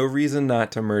 There's no reason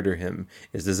not to murder him.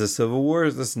 Is this a civil war?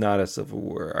 Is this not a civil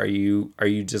war? Are you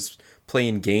just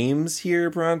playing games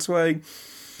here, Braunzweig?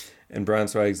 And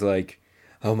Braunzweig's like,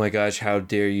 oh my gosh, how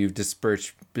dare you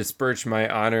besmirch my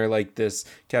honor like this.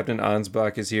 Captain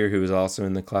Ansbach is here, who was also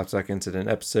in the Klopstock incident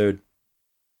episode.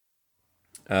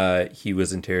 He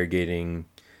was interrogating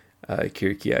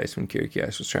Kirikiais when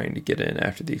Kirikiais was trying to get in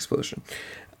after the explosion.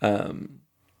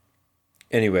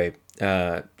 Anyway,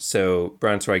 so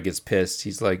Braunzweig gets pissed.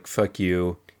 He's like, fuck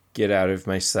you. Get out of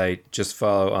my sight. Just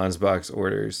follow Ansbach's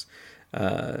orders.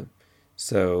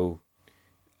 So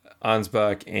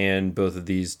Ansbach and both of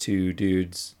these two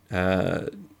dudes,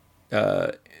 Ferner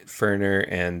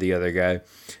and the other guy,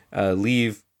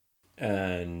 leave.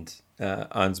 And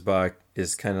Ansbach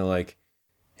is kind of like,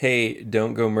 hey,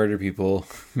 don't go murder people,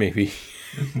 maybe.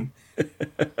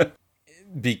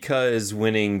 Because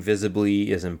winning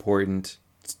visibly is important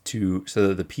so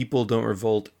that the people don't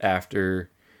revolt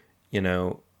after,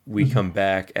 we come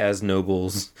back as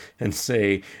nobles and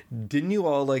say, didn't you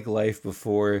all like life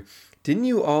before? Didn't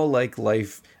you all like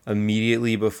life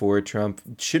immediately before Trump?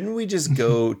 Shouldn't we just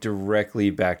go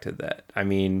directly back to that? I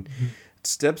mean,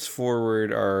 steps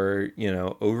forward are,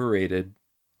 overrated.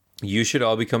 You should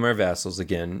all become our vassals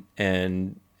again,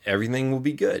 and everything will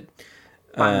be good.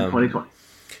 Biden 2020.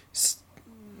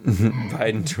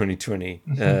 Biden 2020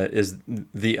 is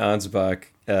the Ansbach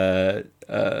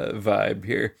vibe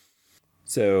here.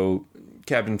 So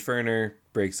Captain Ferner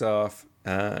breaks off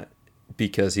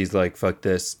because he's like, fuck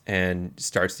this, and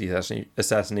starts the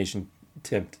assassination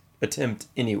attempt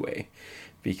anyway.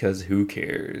 Because who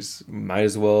cares? Might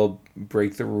as well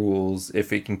break the rules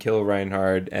if it can kill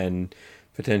Reinhard and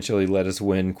potentially let us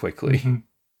win quickly.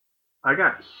 I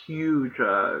got huge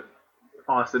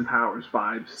Austin Powers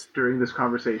vibes during this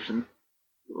conversation.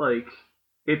 Like,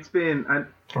 it's been...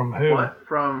 From who? What?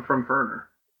 From Ferner.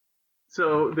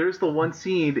 So there's the one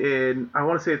scene in, I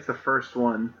want to say it's the first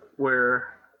one,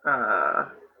 where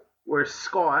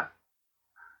Scott,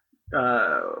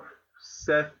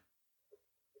 Seth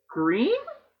Green?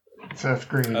 Seth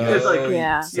Green. It's like,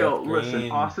 yeah. Yo, listen,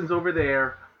 Austin's over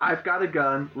there. I've got a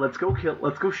gun. Let's go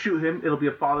shoot him. It'll be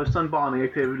a father-son bonding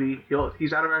activity.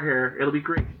 He's out of our hair. It'll be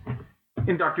great.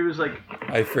 And Doctor was like...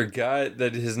 I forgot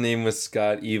that his name was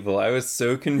Scott Evil. I was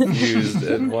so confused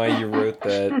at why you wrote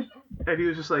that. And he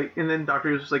was just like... And then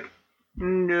Doctor was just like,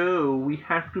 no, we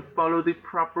have to follow the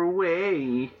proper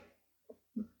way.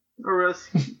 Or else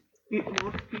it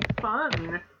won't be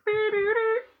fun.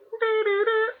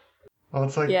 Well,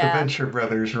 it's like the Venture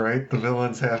Brothers, right? The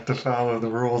villains have to follow the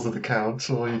rules of the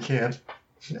council. You can't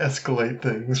escalate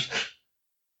things.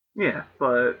 Yeah,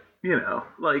 but,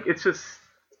 like, it's just,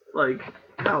 like,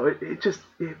 no,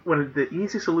 when the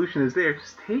easy solution is there,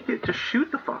 just take it, just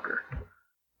shoot the fucker.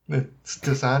 It's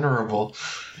dishonorable.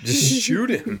 Just shoot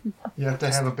him. You have to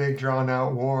have a big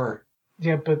drawn-out war.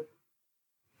 Yeah, but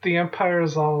the Empire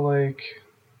is all, like,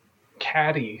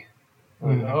 catty.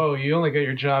 Like, oh, you only got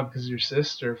your job because your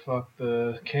sister fucked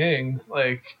the king.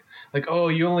 Like, oh,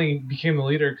 you only became the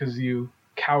leader because you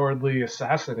cowardly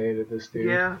assassinated this dude.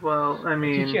 Yeah, well, I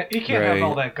mean... You can't have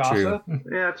all that gossip. True.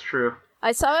 Yeah, that's true.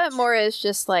 I saw it more as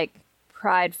just, like,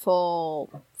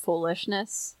 prideful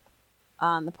foolishness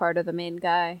on the part of the main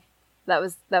guy. That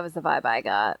was the vibe I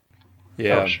got.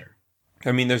 Yeah. Oh, sure.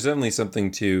 I mean, there's definitely something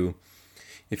to...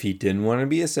 If he didn't want to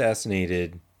be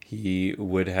assassinated, he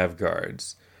would have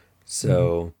guards.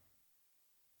 So,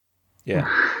 yeah.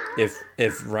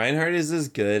 If Reinhardt is as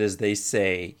good as they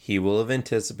say, he will have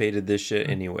anticipated this shit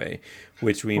anyway,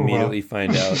 which we immediately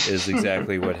find out is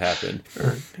exactly what happened.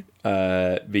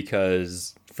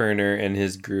 Because Ferner and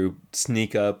his group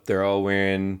sneak up. They're all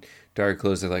wearing dark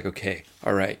clothes. They're like, okay,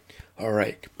 all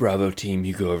right, Bravo team,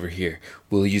 you go over here.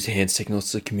 We'll use hand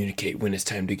signals to communicate when it's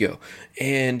time to go.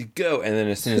 And go. And then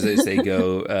as soon as they say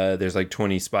go, there's like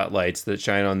 20 spotlights that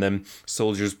shine on them.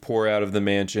 Soldiers pour out of the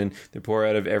mansion. They pour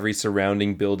out of every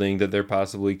surrounding building that there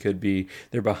possibly could be.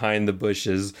 They're behind the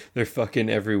bushes. They're fucking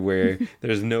everywhere.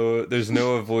 There's no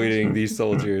avoiding these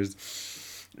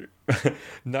soldiers.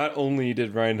 Not only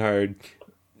did Reinhardt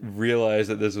realized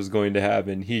that this was going to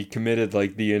happen, he committed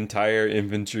like the entire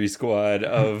infantry squad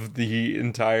of the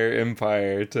entire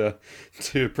empire to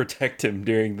protect him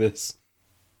during this.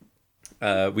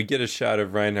 We get a shot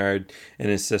of Reinhardt and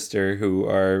his sister, who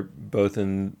are both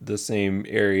in the same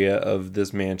area of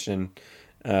this mansion,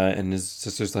 and his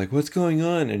sister's like, what's going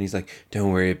on? And he's like,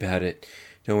 don't worry about it,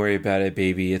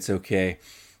 baby, it's okay.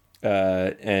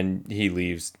 And he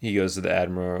leaves. He goes to the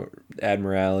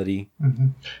Admiralty. Mm-hmm.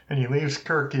 And he leaves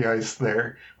Kirky Ice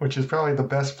there, which is probably the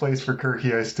best place for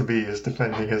Kirky Ice to be, is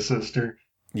defending his sister.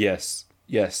 Yes.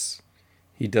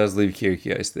 He does leave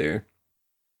Kirky Ice there,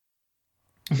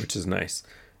 which is nice.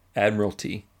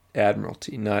 Admiralty,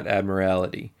 not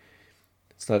Admiralty.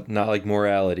 It's not like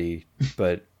morality,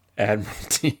 but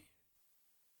Admiralty.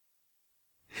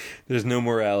 There's no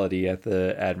morality at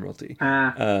the Admiralty.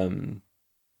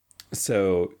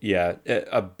 So, yeah,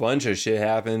 a bunch of shit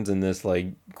happens in this,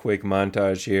 like, quick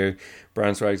montage here.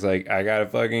 Braunschweig's like, I gotta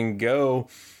fucking go.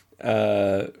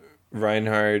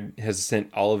 Reinhardt has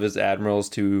sent all of his admirals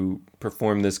to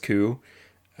perform this coup.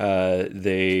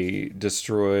 They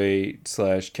destroy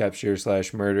 / capture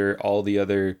 / murder all the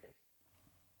other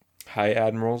high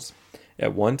admirals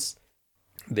at once.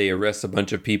 They arrest a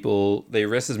bunch of people. They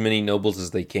arrest as many nobles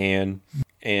as they can.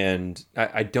 And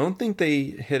I don't think they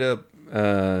hit up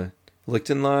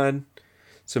Lichtenlad,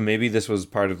 so maybe this was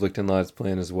part of Lichtenlad's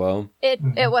plan as well. It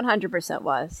 100%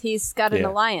 was. He's got an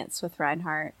alliance with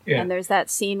Reinhardt, and there's that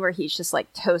scene where he's just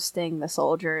like toasting the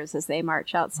soldiers as they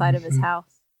march outside of his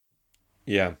house.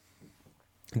 Yeah,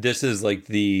 this is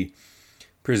like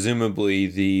presumably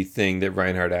the thing that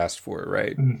Reinhardt asked for,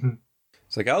 right? Mm-hmm.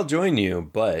 It's like, I'll join you,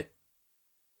 but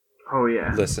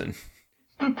listen,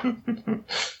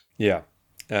 yeah,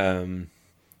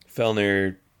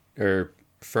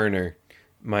 Ferner.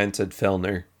 Mine said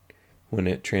Fellner when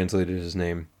it translated his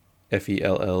name,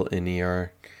 Fellner,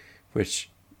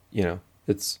 which,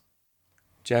 it's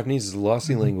Japanese is a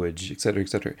lossy language, etc.,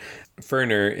 etc.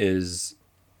 Ferner is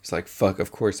like, fuck,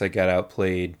 of course I got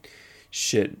outplayed.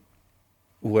 Shit,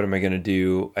 what am I going to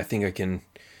do? I think I can,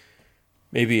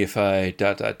 maybe if I ...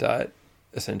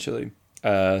 essentially.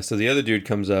 So the other dude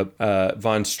comes up,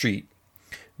 Von Street.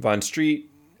 Von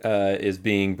Street is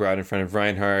being brought in front of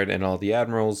Reinhardt and all the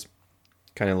admirals,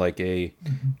 kind of like a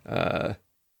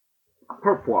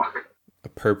perp walk. A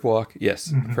perp walk?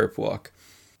 Yes, perp walk.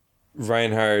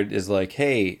 Reinhardt is like,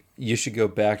 hey, you should go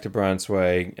back to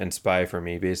Braunschweig and spy for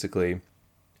me, basically.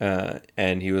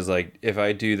 And he was like, if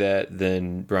I do that,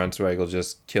 then Braunschweig will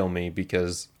just kill me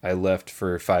because I left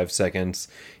for 5 seconds.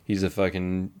 He's a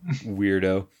fucking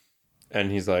weirdo. And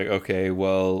he's like, okay,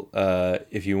 well,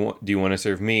 if you want, do you want to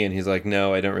serve me? And he's like,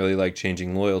 no, I don't really like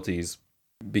changing loyalties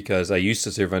because I used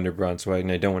to serve under Braunschweig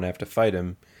and I don't want to have to fight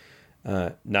him.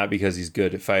 Not because he's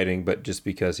good at fighting, but just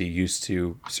because he used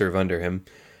to serve under him.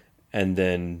 And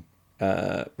then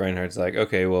Reinhardt's like,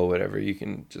 okay, well, whatever, you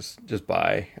can just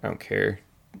buy. I don't care.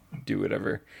 Do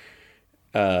whatever.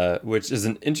 Which is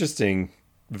an interesting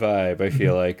vibe, I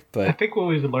feel like. But I think what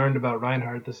we've learned about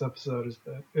Reinhardt this episode is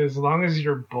that as long as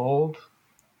you're bold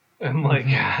and like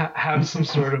have some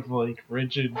sort of like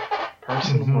rigid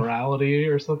personal morality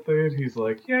or something. He's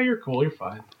like, yeah, you're cool, you're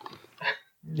fine.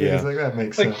 Yeah, he's like, that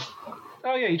makes Like, sense.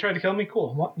 oh yeah, you tried to kill me,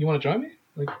 cool. What, you want to join me?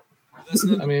 Like,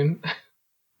 I mean,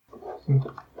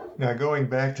 Now, going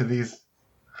back to these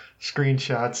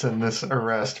screenshots and this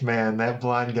arrest, man, that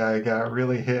blonde guy got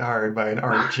really hit hard by an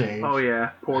art change. Oh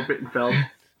yeah, poor Bittenfeld.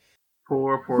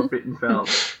 Poor Bittenfeld.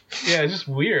 yeah, it's just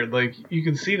weird. Like, you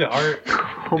can see the art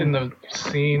in the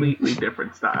scene Completely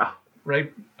different style.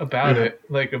 right about it,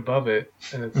 like above it,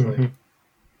 and it's like,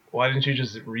 why didn't you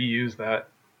just reuse that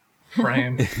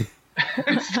frame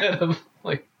instead of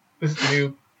like this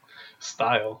new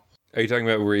style? Are you talking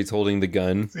about where he's holding the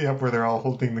gun? Yep, where they're all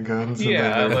holding the guns.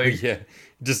 Yeah, and then like- yeah,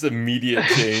 just immediate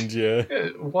change. Yeah,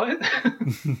 What?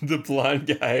 the blonde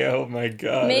guy. Oh my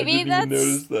god! Maybe I didn't even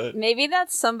notice that. Maybe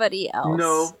that's somebody else.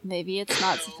 No. Maybe it's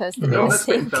not supposed to be No, the that's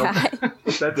same Bittenfeld. guy.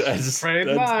 That's That's, Right,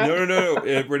 that's, not.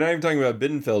 no. We're not even talking about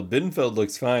Bittenfeld. Bittenfeld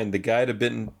looks fine. The guy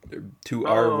to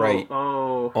our right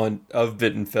Oh, of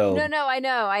Bittenfeld. No, I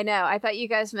know. I thought you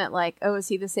guys meant like, oh, is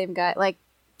he the same guy? Like,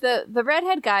 the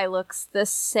redhead guy looks the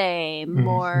same,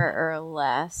 more or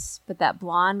less, but that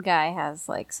blonde guy has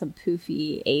like some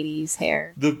poofy 80s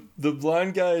hair. The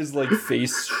blonde guy's like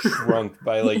face shrunk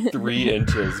by like 3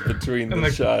 inches between And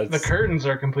the shots. the curtains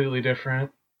are completely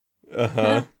different.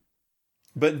 Uh-huh.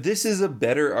 But this is a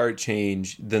better art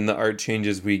change than the art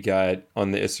changes we got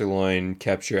on the Isserloin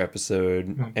capture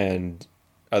episode and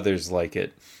others like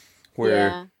it,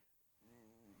 where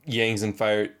Yang's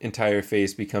entire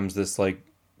face becomes this like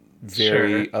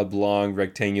very oblong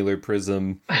rectangular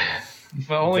prism.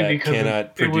 But only That because cannot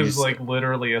it produce- was like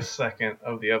literally a second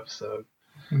of the episode.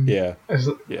 Yeah.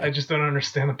 I just don't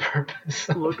understand the purpose.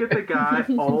 look at the guy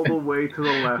all the way to the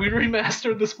left. We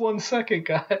remastered this 1 second,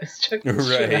 guys. Check this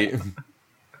shit Right. out.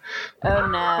 Oh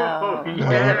no.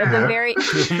 yeah. The very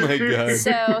Oh my god.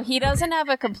 So he doesn't have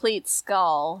a complete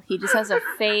skull. He just has a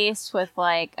face with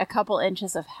like a couple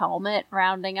inches of helmet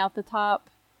rounding out the top.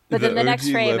 But then the next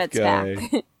OG frame left it's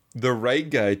back. The right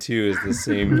guy too is the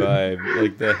same vibe.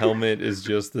 Like the helmet is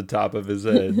just the top of his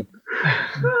head.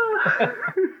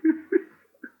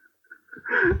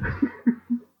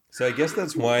 So I guess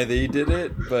that's why they did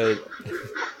it, but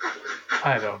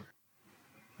I don't.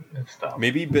 It's dumb.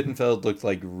 maybe Bittenfeld looked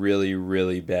like really,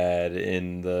 really bad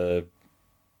in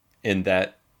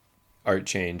that art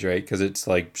change, right? Because it's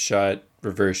like shot,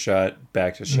 reverse shot,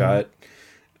 back to shot,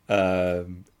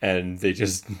 and they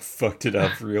just fucked it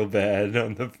up real bad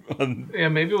on. Yeah,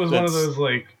 maybe it was one of That's- those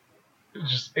like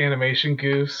just animation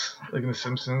goofs, like in The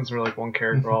Simpsons, where like one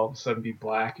character all of a sudden be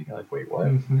black, and you're like, wait,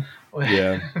 what?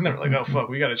 Yeah. And they're like, oh fuck,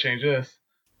 we gotta change this.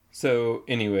 So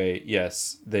anyway,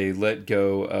 yes, they let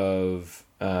go of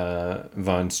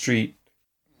Von Street,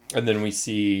 and then we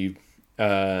see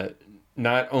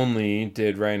not only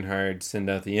did Reinhard send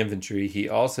out the infantry, he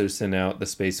also sent out the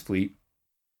space fleet,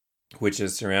 which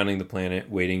is surrounding the planet,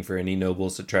 waiting for any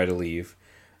nobles to try to leave.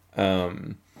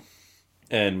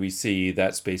 And we see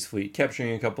that space fleet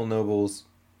capturing a couple nobles.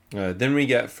 Then we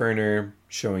get Ferner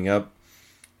showing up,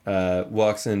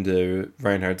 walks into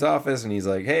Reinhardt's office, and he's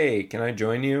like, hey, can I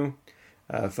join you?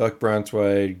 Fuck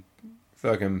Bronzewide.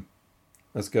 Fuck him.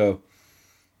 Let's go.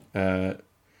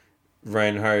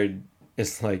 Reinhardt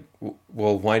is like,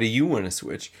 well, why do you want to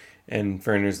switch? And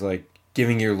Ferner's like,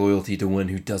 giving your loyalty to one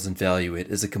who doesn't value it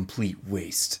is a complete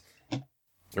waste.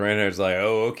 Reinhardt's like,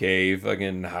 oh, okay,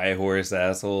 fucking high horse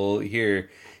asshole. Here,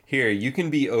 you can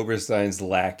be Oberstein's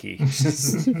lackey.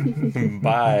 Just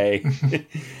bye.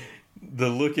 The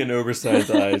look in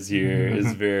Oberstein's eyes here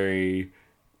is very,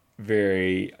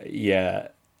 very, yeah,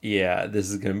 this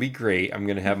is going to be great. I'm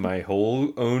going to have my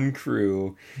whole own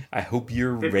crew. I hope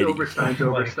you're It's ready. Oberstein's Like,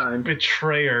 Oberstein.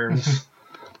 betrayers.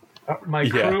 My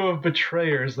crew of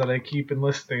betrayers that I keep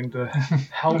enlisting to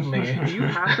help me. Do you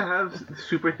have to have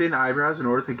super thin eyebrows in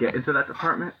order to get into that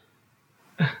department?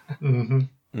 Mm-hmm.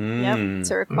 Yep,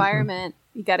 it's a requirement.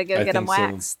 You got to go I get them think so.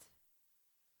 waxed.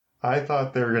 I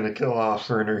thought they were going to kill off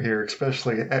Ferner here,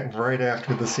 especially right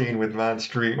after the scene with Von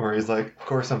Street where he's like, of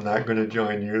course I'm not going to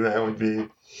join you. That would be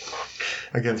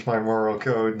against my moral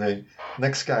code. And the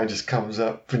next guy just comes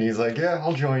up and he's like, yeah,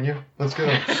 I'll join you. Let's go.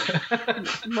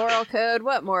 Moral code?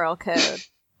 What moral code?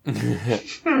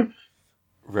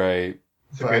 Right.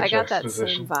 It's a But good I got that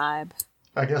juxtaposition. same vibe.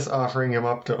 I guess offering him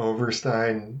up to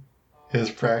Oberstein is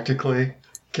practically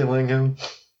killing him.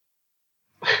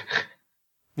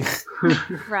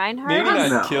 Reinhardt? Maybe not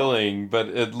No. killing, but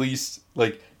at least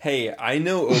like, hey, I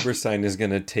know Oberstein is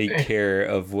gonna take care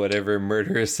of whatever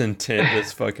murderous intent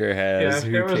this fucker Yeah, has. if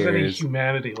Who there was any cares?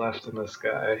 humanity left in this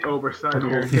guy, Oberstein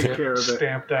will take care of it.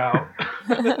 stamped out.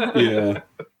 Yeah.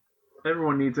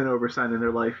 Everyone needs an Oberstein in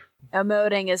their life.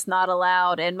 Emoting is not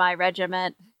allowed in my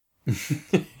regiment.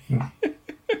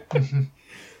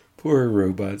 Poor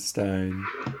Robot Stein.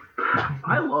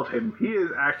 I love him. He is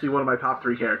actually one of my top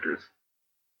 3 characters.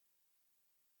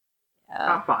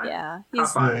 Top 5. Yeah, Top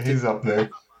 5. Yeah, he's up there.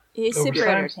 he's super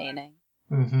Oberstein? entertaining.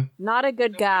 Mm-hmm. Not a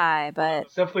good guy, but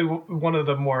It's definitely one of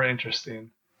the more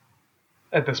interesting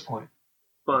at this point.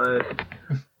 But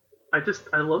I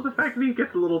love the fact that he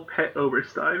gets a little pet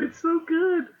Oberstein. It's so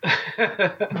good.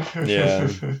 Yeah.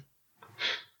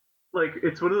 Like,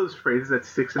 it's one of those phrases that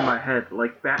sticks in my head,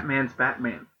 like Batman's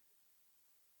Batman.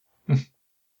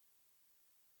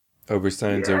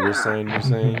 Oberstein's Yeah. Oberstein, you're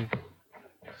saying?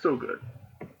 So good.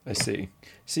 I see.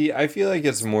 See, I feel like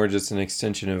it's more just an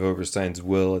extension of Oberstein's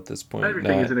will at this point.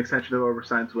 Everything not- is an extension of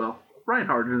Oberstein's will.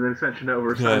 Reinhardt is an extension of Yeah,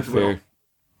 Oberstein's will.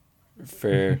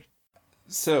 fair.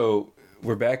 So,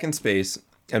 we're back in space,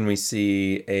 and we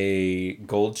see a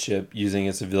gold ship using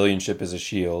a civilian ship as a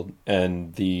shield,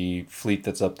 and the fleet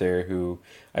that's up there, who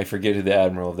I forget who the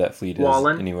admiral of that fleet is.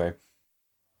 Wallen. Anyway,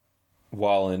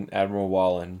 Admiral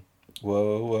Wallen.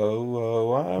 Whoa, whoa,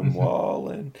 whoa! I'm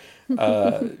Wallen.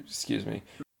 Excuse me.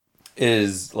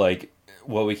 Is like,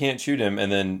 well, we can't shoot him,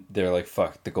 and then they're like,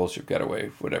 "Fuck, the gold ship got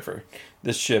away." Whatever.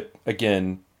 This ship,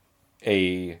 again,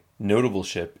 a notable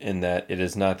ship in that it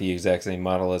is not the exact same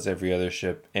model as every other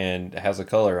ship and has a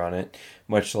color on it,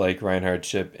 much like Reinhardt's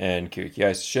ship and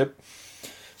Kiriki ship.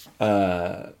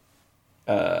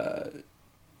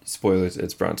 Spoilers,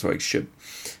 it's Braunzweig's ship.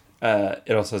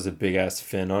 It also has a big ass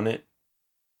fin on it.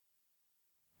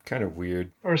 Kind of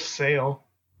weird. Or sail.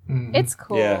 Mm-hmm. it's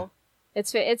cool. Yeah.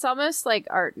 It's almost like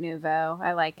Art Nouveau.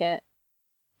 I like it.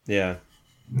 Yeah.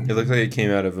 It looks like it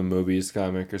came out of a Mobius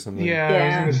comic or something. Yeah, I was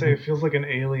Yeah. gonna say it feels like an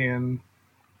alien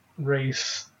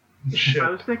race ship. I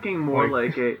was thinking more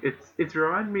like it's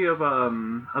reminded me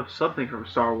of something from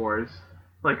Star Wars.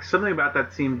 Like something about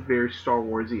that seemed very Star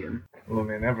Warsian. Well,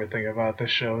 man, everything about this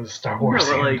show is Star Wars.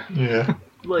 No, but Yeah.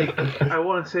 like I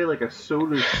want to say like a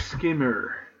solar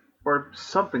skimmer or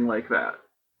something like that.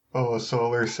 Oh, a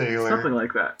solar sailor. Something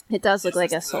like that. It does look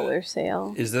like a solar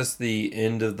sail. Is this the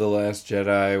end of The Last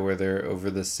Jedi where they're over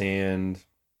the sand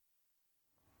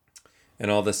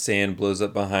and all the sand blows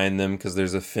up behind them because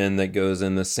there's a fin that goes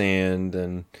in the sand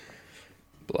and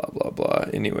blah, blah, blah.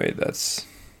 Anyway, that's...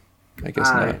 I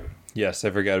guess not. Yes, I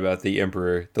forgot about the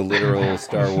Emperor, the literal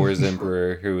Star Wars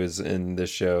Emperor who is in this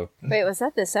show. Wait, was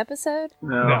that this episode?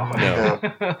 No. No.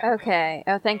 Okay.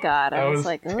 Oh, thank God. That I was was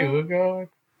like, 2 oh. ago?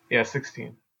 Yeah,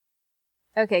 16.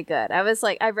 Okay, good. I was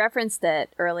like, I referenced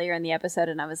it earlier in the episode,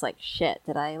 and I was like, shit,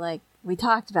 did I like? We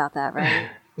talked about that, right?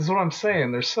 This is what I'm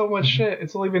saying. There's so much shit.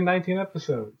 It's only been 19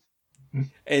 episodes.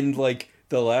 And, like,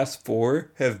 the last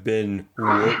 4 have been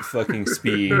warp fucking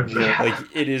speed. Like,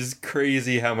 it is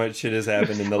crazy how much shit has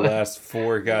happened in the last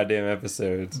 4 goddamn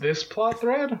episodes. This plot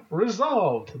thread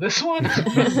resolved. This one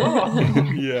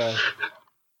resolved. Yeah.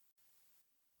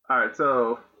 Alright,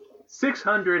 so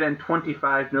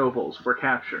 625 nobles were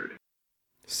captured.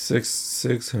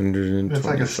 625 That's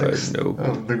like a sixth noble.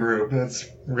 of the group. That's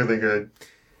really good.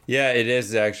 Yeah, it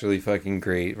is actually fucking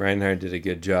great. Reinhardt did a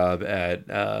good job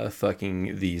at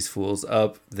fucking these fools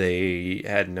up. They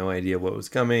had no idea what was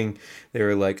coming. They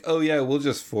were like, oh yeah, we'll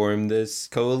just form this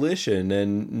coalition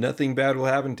and nothing bad will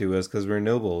happen to us because we're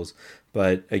nobles.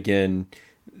 But again,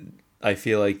 I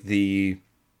feel like the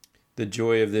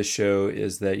joy of this show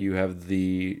is that you have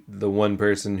the one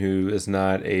person who is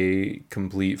not a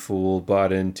complete fool,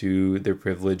 bought into their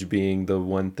privilege being the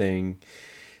one thing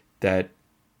that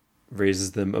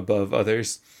raises them above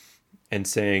others, and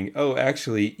saying, oh,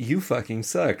 actually, you fucking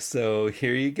suck, so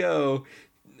here you go.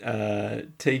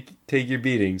 Take your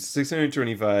beatings.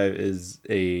 625 is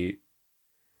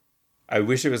I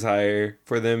wish it was higher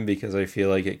for them because I feel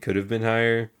like it could have been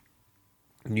higher.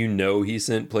 You know, he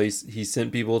sent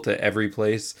people to every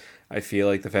place. I feel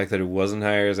like the fact that it wasn't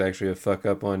higher is actually a fuck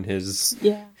up on his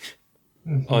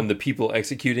on the people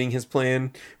executing his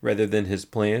plan rather than his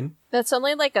plan. That's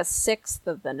only like a sixth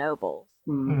of the nobles.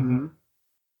 Mm-hmm.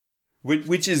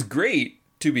 Which is great,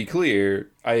 to be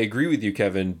clear. I agree with you,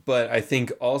 Kevin, but I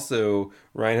think also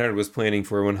Reinhardt was planning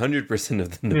for 100%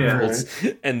 of the nobles,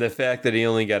 and the fact that he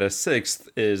only got a sixth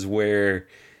is where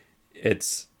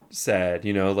it's sad.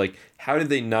 You know, like, how did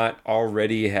they not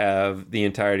already have the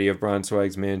entirety of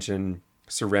Braunzweig's mansion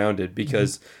surrounded?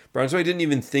 Because Braunzweig didn't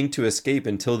even think to escape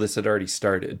until this had already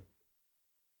started.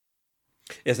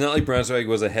 It's not like Braunzweig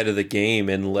was ahead of the game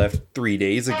and left 3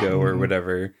 days ago or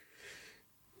whatever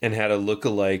and had a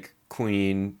look-alike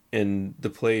queen in the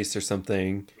place or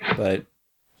something, but...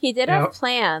 He did have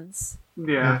plans.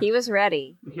 Yeah. He was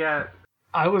ready. Yeah.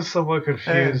 I was somewhat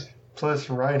confused Plus,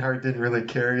 Reinhardt didn't really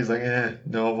care. He's like,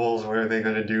 nobles, what are they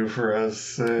going to do for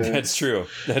us? That's true.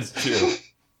 That's true.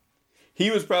 He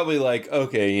was probably like,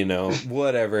 okay,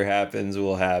 whatever happens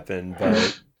will happen.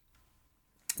 But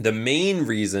the main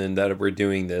reason that we're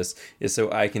doing this is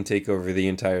so I can take over the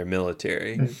entire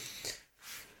military.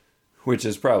 Which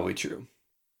is probably true.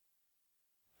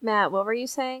 Matt, what were you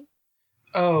saying?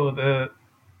 Oh,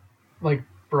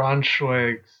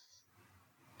 Braunschweig's,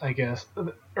 I guess.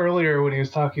 Earlier when he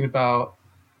was talking about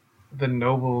the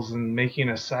nobles and making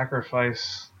a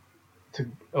sacrifice to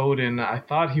Odin, I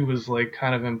thought he was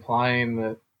kind of implying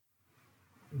that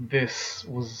this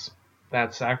was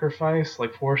that sacrifice,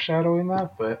 foreshadowing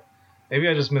that, but maybe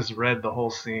I just misread the whole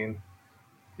scene.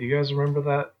 Do you guys remember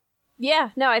that? Yeah,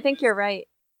 no, I think you're right.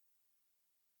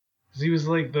 'Cause he was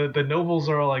the nobles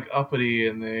are all uppity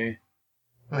and they...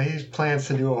 Well, he plans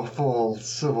to do a full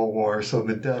civil war, so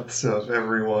the deaths of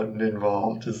everyone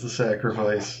involved is the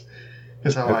sacrifice.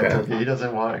 Is how I took it. He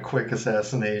doesn't want a quick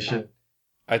assassination.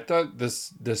 I thought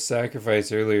this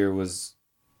sacrifice earlier was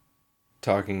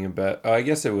talking about... Oh, I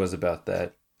guess it was about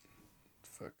that.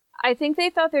 Fuck. I think they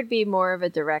thought there'd be more of a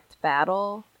direct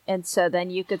battle, and so then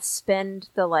you could spend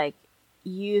the,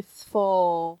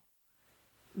 youthful,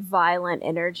 violent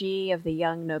energy of the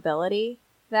young nobility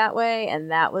that way,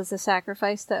 and that was the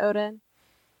sacrifice to Odin.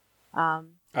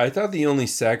 I thought the only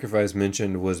sacrifice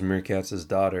mentioned was Mirkatz's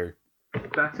daughter.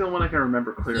 That's the only one I can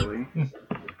remember clearly.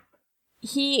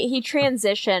 He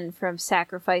transitioned from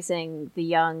sacrificing the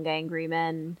young angry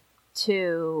men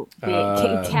to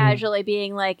casually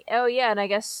being like, oh yeah, and I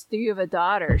guess you have a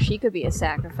daughter. She could be a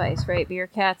sacrifice, right?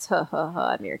 Mirkatz, ha ha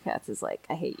ha. Mirkatz is like,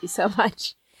 I hate you so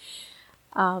much.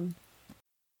 Geiersburg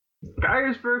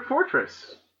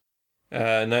Fortress.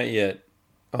 Not yet.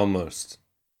 Almost.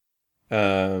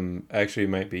 Actually, it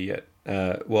might be yet.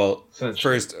 Well,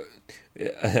 first...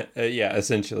 yeah,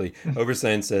 essentially.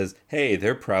 Oberstein says, hey,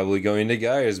 they're probably going to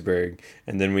Geiersburg.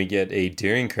 And then we get a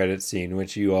during credit scene,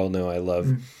 which you all know I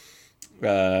love.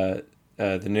 The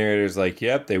narrator's like,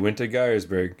 yep, they went to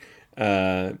Geiersburg.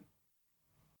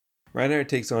 Reinhardt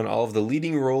takes on all of the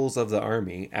leading roles of the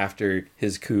army after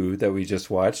his coup that we just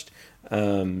watched.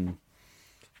 And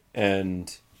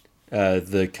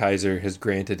the Kaiser has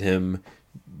granted him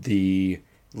the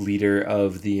leader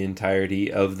of the entirety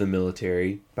of the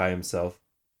military by himself.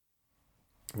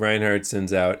 Reinhardt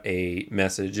sends out a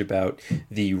message about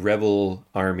the rebel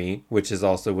army, which is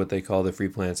also what they call the Free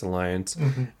Planets Alliance.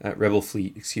 Rebel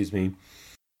fleet, excuse me.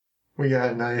 We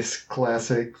got a nice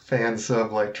classic fan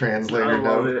sub translator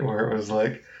note where it was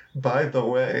by the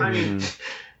way, I mean,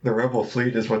 the Rebel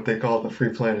fleet is what they call the Free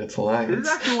Planets Alliance. This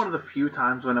is actually one of the few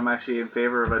times when I'm actually in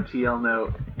favor of a TL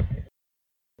note.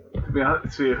 To be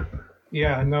honest with you.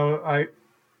 Yeah, no, I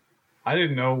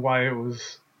didn't know why it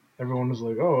was. Everyone was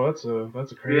like, "Oh, that's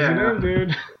a crazy name,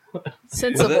 dude."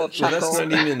 Sensible chuckle. That's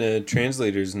not even a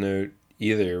translator's note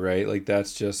either, right?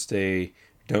 That's just a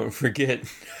don't forget.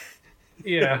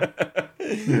 Yeah.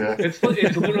 It's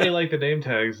literally like the name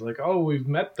tags. Oh, we've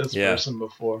met this person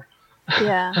before.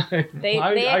 Yeah, they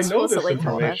explicitly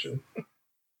told us.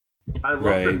 I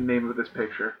love the name of this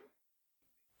picture.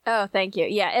 Oh, thank you.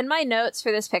 Yeah, in my notes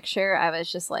for this picture, I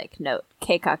was just note,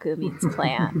 Keikaku means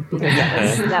plan.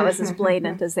 Because that was as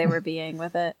blatant as they were being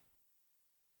with it.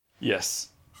 Yes.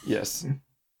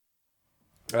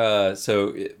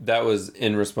 So that was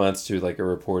in response to a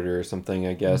reporter or something,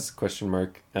 I guess, question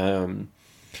mark.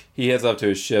 He heads off to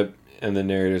his ship, and the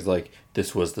narrator's like,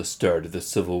 this was the start of the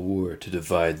Civil War to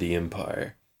divide the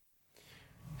Empire.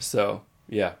 So,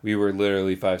 yeah, we were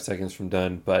literally 5 seconds from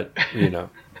done, but,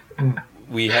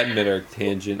 we hadn't met our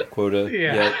tangent quota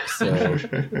yet, so...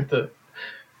 to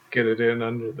get it in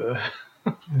under the...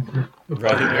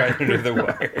 right under the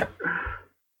wire.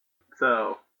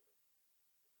 So,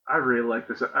 I really like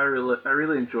this. I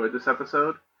really enjoyed this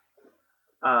episode,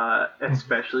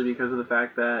 especially because of the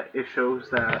fact that it shows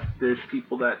that there's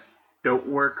people that don't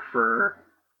work for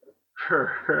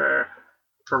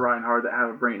Reinhardt that have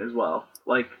a brain as well.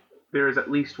 There is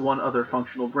at least one other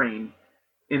functional brain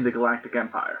in the Galactic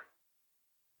Empire.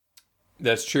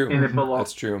 That's true. And it belongs.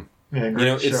 That's true.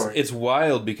 Yeah, it's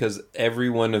wild because every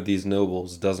one of these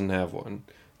nobles doesn't have one.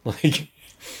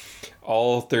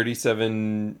 All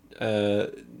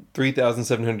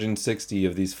 3,760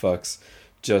 of these fucks,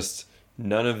 just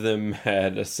none of them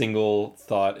had a single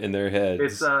thought in their heads.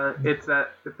 It's that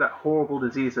horrible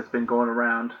disease that's been going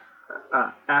around,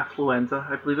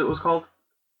 affluenza, I believe it was called.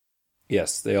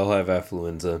 Yes, they all have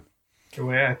affluenza. The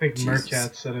way I think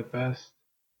Mirkatz said it best.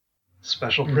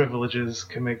 Special privileges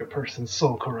can make a person's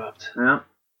soul corrupt. Yeah.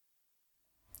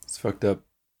 It's fucked up.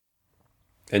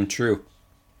 And true.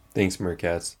 Thanks,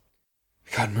 Mirkatz.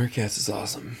 God, Mercats is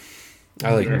awesome.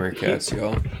 I like Mercats,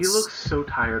 y'all. He looks so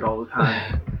tired all the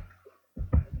time.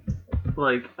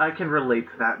 Like, I can relate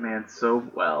to that man so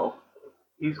well.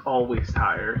 He's always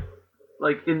tired.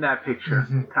 Like, in that picture,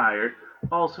 tired.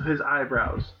 Also, his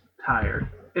eyebrows, tired.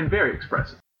 And very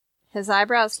expressive. His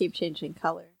eyebrows keep changing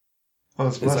color. Well,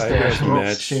 his His mustache eyebrows keeps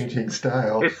match. changing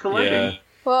style. It's the lighting. Yeah.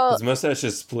 Well, His mustache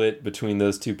is split between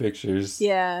those two pictures.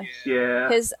 yeah. Yeah.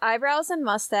 His eyebrows and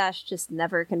mustache just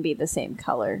never can be the same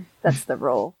color. That's the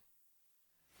rule.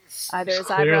 Either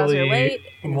his eyebrows are Clearly, light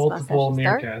and his multiple mustache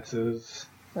is dark, Meerkats is.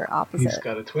 or He's opposite.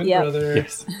 got a twin Yep. brother.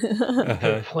 Yes. They're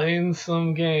Uh-huh. playing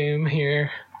some game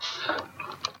here.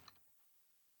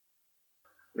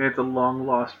 It's a long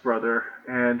lost brother,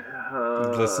 and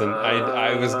Listen,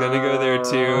 I was gonna go there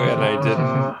too, and I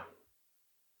didn't.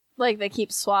 Like they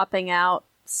keep swapping out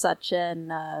such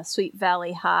an Sweet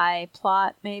Valley High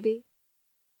plot, maybe.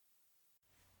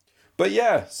 But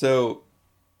yeah, so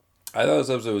I thought this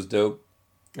episode was dope,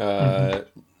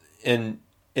 and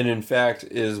in fact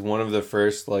is one of the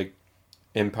first like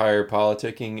Empire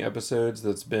politicking episodes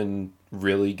that's been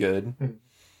really good.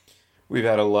 We've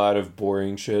had a lot of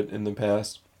boring shit in the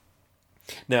past.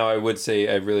 Now, I would say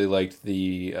I really liked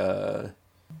the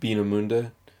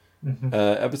Binamunda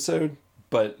episode,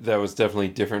 but that was definitely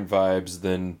different vibes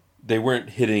than... They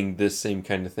weren't hitting this same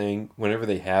kind of thing. Whenever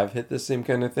they have hit this same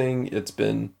kind of thing, it's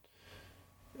been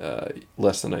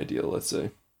less than ideal, let's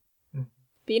say.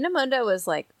 Binamunda was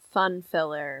like fun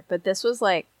filler, but this was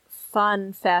like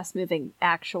fun, fast-moving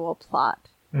actual plot.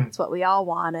 It's what we all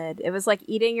wanted. It was like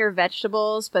eating your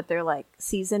vegetables, but they're like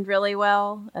seasoned really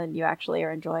well, and you actually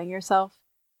are enjoying yourself.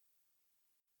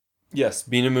 Yes,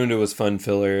 Binamunda was fun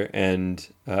filler, and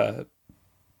a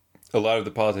lot of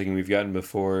the politicking we've gotten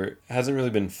before hasn't really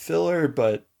been filler,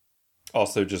 but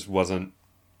also just wasn't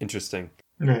interesting.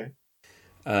 Right.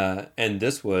 And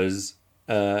this was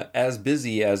as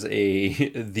busy as a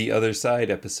The Other Side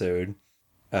episode,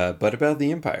 but about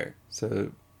the Empire.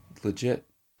 So, legit.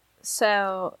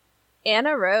 So,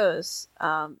 Anna Rose,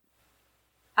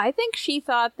 I think she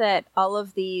thought that all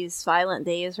of these violent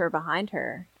days were behind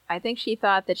her. I think she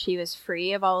thought that she was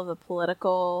free of all of the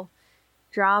political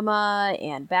drama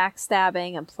and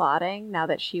backstabbing and plotting now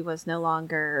that she was no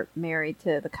longer married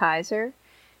to the Kaiser.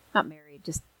 Not married,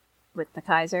 just with the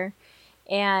Kaiser.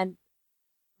 And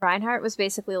Reinhardt was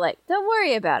basically like, don't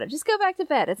worry about it. Just go back to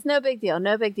bed. It's no big deal.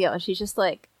 No big deal. And she's just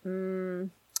like,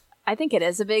 I think it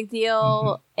is a big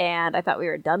deal, and I thought we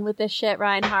were done with this shit,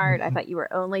 Reinhardt. I thought you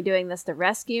were only doing this to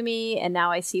rescue me, and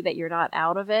now I see that you're not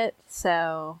out of it.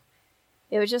 So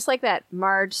it was just like that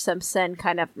Marge Simpson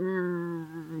kind of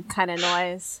kind of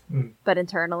noise, but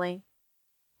internally.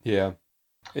 Yeah.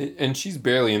 And she's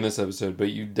barely in this episode, but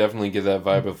you definitely get that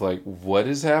vibe of like, what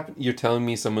is happening? You're telling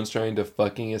me someone's trying to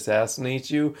fucking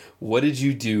assassinate you? What did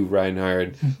you do,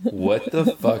 Reinhardt? What the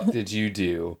fuck did you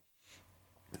do?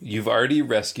 You've already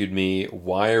rescued me.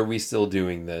 Why are we still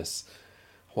doing this?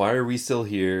 Why are we still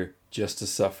here just to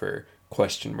suffer?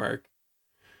 Question mark.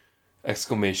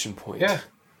 Exclamation point. Yeah,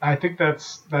 I think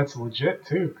that's legit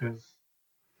too, because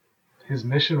his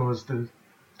mission was to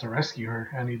rescue her,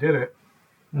 and he did it.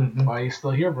 Why are you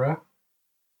still here, bruh?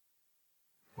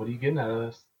 What are you getting out of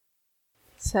this?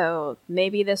 So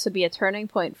maybe this would be a turning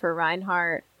point for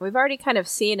Reinhardt. We've already kind of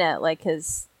seen it, like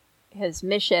his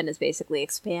mission is basically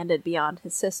expanded beyond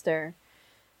his sister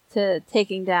to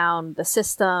taking down the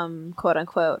system, quote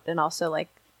unquote, and also like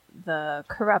the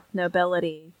corrupt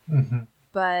nobility.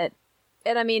 But,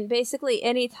 and I mean, basically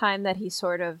any time that he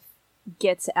sort of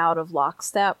gets out of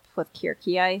lockstep with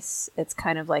Kirky Ice, it's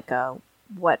kind of like a,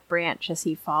 what branch is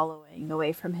he following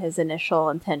away from his initial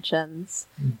intentions?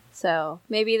 So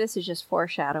maybe this is just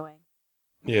foreshadowing.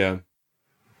 Yeah.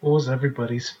 What was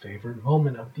everybody's favorite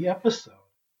moment of the episode?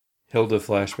 Hilda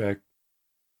flashback.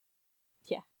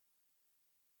 Yeah.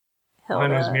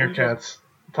 Mine was Hilda. Meerkats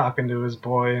talking to his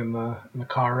boy in the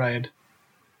car ride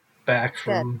back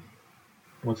from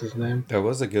what's his name? That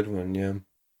was a good one, yeah.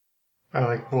 I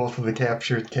like both of the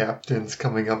captured captains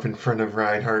coming up in front of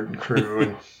Reinhardt and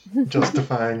crew and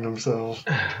justifying themselves.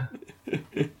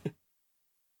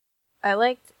 I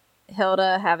liked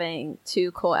Hilda having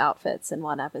two cool outfits in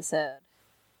one episode.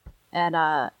 And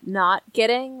not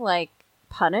getting, like,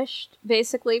 punished,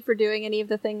 basically, for doing any of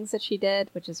the things that she did,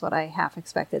 which is what I half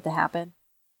expected to happen.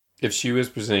 If she was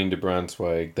presenting to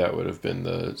Braunzweig, that would have been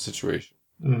the situation.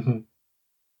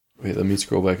 Wait, let me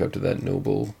scroll back up to that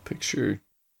noble picture.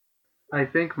 I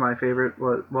think my favorite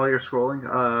was, while you're scrolling,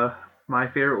 my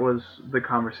favorite was the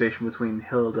conversation between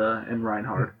Hilda and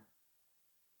Reinhardt.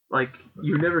 Like,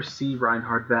 you never see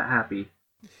Reinhardt that happy.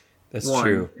 That's One.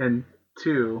 true. And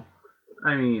two,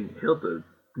 I mean, Hilda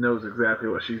knows exactly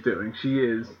what she's doing. She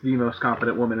is the most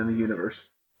competent woman in the universe.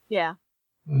 Yeah.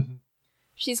 Mhm.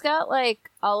 She's got, like,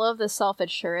 all of the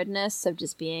self-assuredness of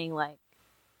just being, like,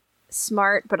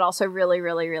 smart, but also really,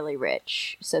 really, really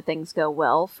rich. So things go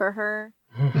well for her.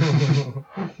 And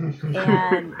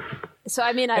so,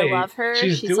 I mean, I Hey, love her.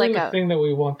 She's doing like the a... thing that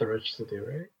we want the rich to do,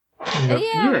 right?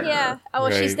 Yeah. Oh,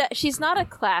 well, Right. she's not a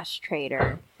class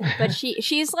traitor, but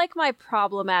she's like my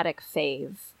problematic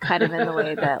fave, kind of in the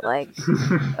way that like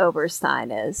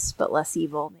Oberstein is, but less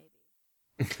evil,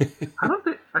 maybe.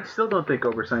 I still don't think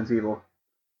Oberstein's evil.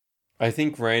 I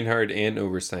think Reinhardt and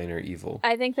Oberstein are evil.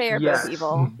 I think they are Yes. both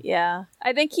evil. Yeah,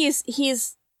 I think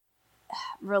he's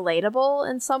relatable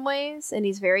in some ways, and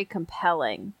he's very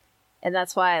compelling, and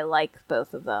that's why I like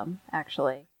both of them.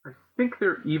 Actually, I think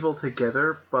they're evil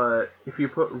together, but if you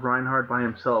put Reinhardt by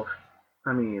himself,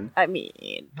 I mean,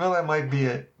 Well, that might be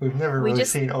it. We've never We really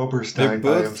just- seen They're Oberstein by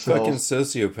both himself. fucking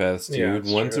sociopaths, Yeah, dude.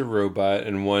 it's One's true. a robot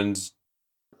and one's...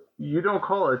 you don't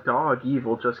call a dog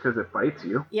evil just because it bites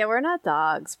you. yeah, we're not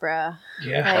dogs, bruh.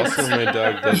 Yeah. Also, my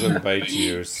dog doesn't bite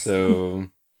you, so...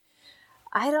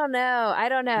 I don't know.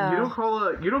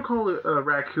 You don't call a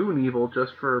raccoon evil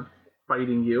just for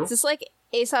biting you. Is this like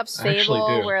Aesop's I actually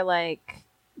Fable, do. where like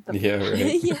Yeah,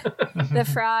 right. yeah, the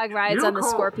frog rides don't on the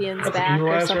call- scorpion's That's back evil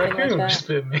or ass something like raccoon that? just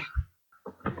bit me.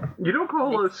 You don't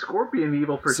call a scorpion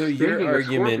evil for So stinging your a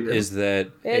argument scorpion. is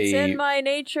that It's in my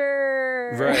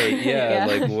nature. Right, yeah,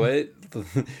 like what?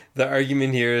 The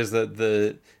argument here is that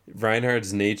the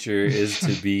Reinhardt's nature is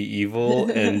to be evil,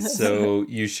 and so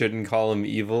you shouldn't call him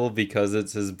evil because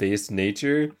it's his base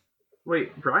nature.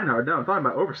 Wait, Reinhardt? No, I'm talking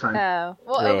about Oberstein. Oh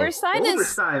well, No. Oberstein is.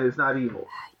 Oberstein is not evil.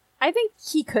 I think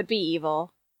he could be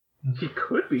evil. He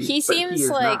could be. He but seems is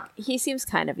like not. he seems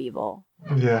kind of evil.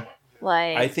 Yeah.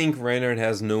 Like I think Reinhardt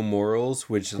has no morals,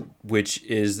 which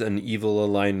is an evil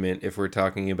alignment if we're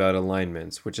talking about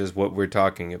alignments, which is what we're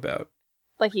talking about.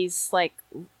 like he's like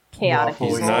chaotic. Lawful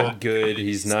He's evil. not good,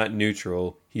 he's not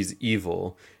neutral, he's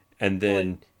evil. And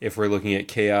then if we're looking at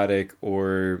chaotic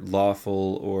or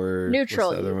lawful or Neutral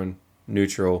what's the other evil. one?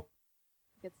 Neutral.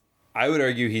 It's- I would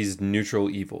argue he's neutral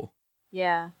evil.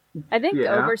 Yeah, I think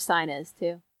Yeah. Oberstein is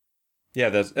too. Yeah,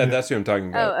 that's what I'm talking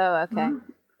about. Oh, okay.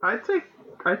 I'd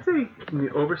say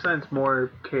Oberstein's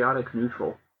more chaotic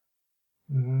neutral.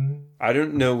 Mhm. I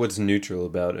don't know what's neutral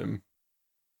about him.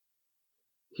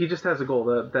 He just has a goal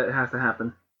that has to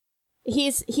happen.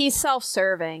 He's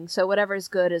self-serving, so whatever's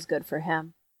good is good for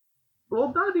him.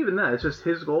 Well, not even that. It's just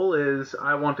his goal is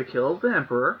I want to kill the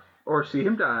Emperor or see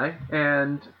him die,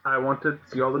 and I want to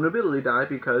see all the nobility die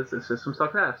because the system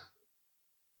sucks ass.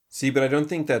 See, but I don't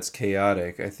think that's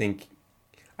chaotic. I think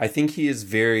he is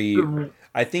very.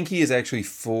 I think he is actually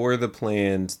for the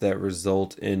plans that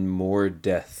result in more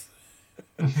death,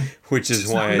 which is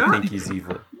why I think he's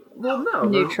evil. Well, no,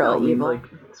 Neutral I mean, evil. Like,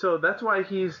 so that's why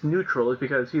he's neutral, is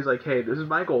because he's like, hey, this is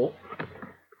my goal.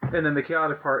 And then the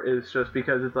chaotic part is just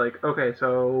because it's like, okay,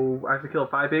 so I have to kill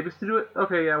 5 babies to do it?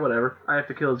 Okay, yeah, whatever. I have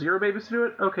to kill 0 babies to do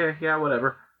it? Okay, yeah,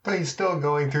 whatever. But he's still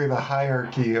going through the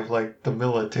hierarchy of, like, the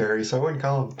military, so I wouldn't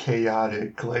call him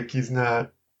chaotic. Like, he's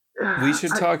not... We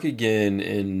should talk again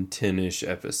in 10-ish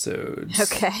episodes.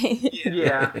 Okay.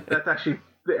 Yeah, that's actually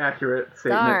the accurate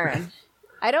statement. Darn.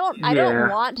 I don't Yeah.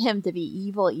 want him to be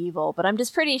evil, but I'm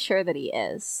just pretty sure that he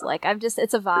is. Like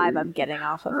it's a vibe I'm getting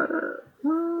off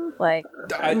of. Like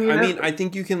I mean, I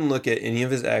think you can look at any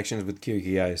of his actions with Kirk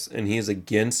and he is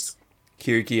against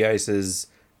Kirk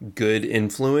good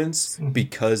influence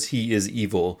because he is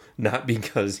evil, not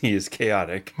because he is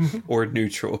chaotic or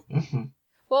neutral.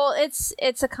 well, it's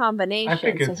a combination. I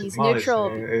think so it's he's honestly,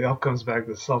 neutral. It all comes back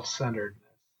to self-centeredness.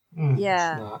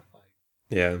 Yeah. It's not like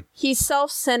Yeah. He's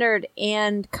self-centered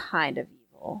and kind of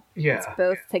evil. It's yeah.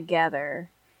 both together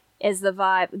is the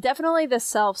vibe. Definitely the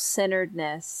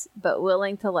self-centeredness, but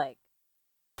willing to like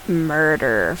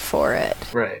murder for it.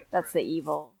 Right. That's the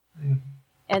evil.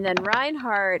 And then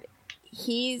Reinhardt,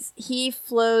 he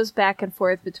flows back and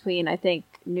forth between, I think,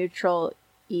 neutral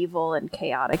evil and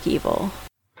chaotic evil.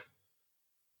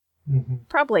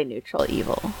 Probably neutral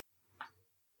evil.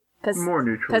 More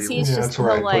neutral Because evil. he's Yeah, just, that's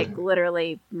where I he'll put like it.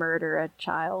 literally murder a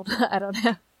child. I don't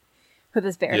know. With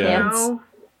his bare Yeah. hands.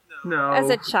 No. As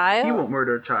a child? He won't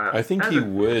murder a child. I think As he a-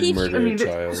 would he- murder I mean, a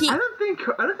child. he- I don't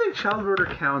think child murder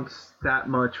counts that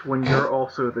much when you're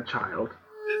also the child.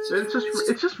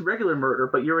 It's just regular murder,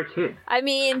 but you're a kid. I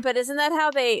mean, but isn't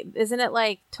it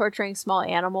like torturing small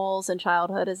animals in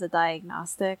childhood as a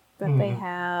diagnostic that they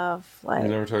have? Like,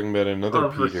 And then we're talking about another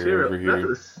Of a Peter serial, over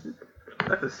here.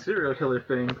 that's a serial killer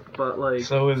thing, but like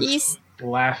So is He's-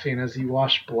 laughing as you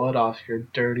wash blood off your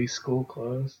dirty school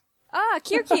clothes.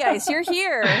 Kierke Ice, you're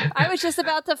here. I was just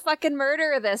about to fucking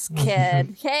murder this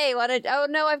kid. Hey, oh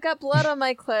no, I've got blood on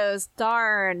my clothes.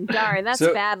 Darn, that's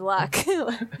bad luck.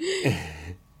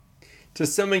 To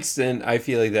some extent, I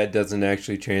feel like that doesn't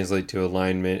actually translate to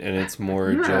alignment, and it's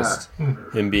more just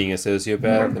him being a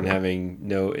sociopath and having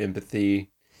no empathy,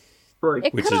 which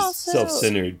is also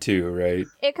self-centered too, right?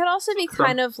 It could also be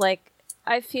kind of like,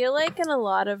 I feel like in a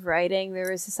lot of writing,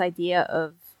 there was this idea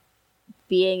of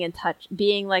being in touch,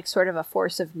 being like sort of a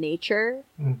force of nature,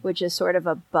 which is sort of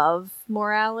above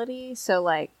morality. So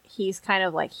like, he's kind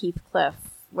of like Heathcliff,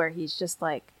 where he's just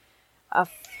like a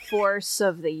force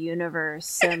of the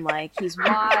universe, and like he's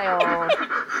wild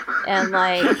and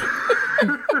like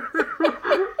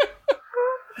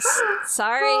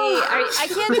sorry, I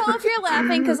can't tell if you're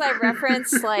laughing because I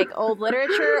referenced like old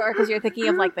literature or because you're thinking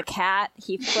of like the cat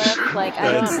Heathcliff. Like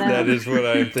I don't know. That is what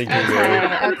I'm thinking of.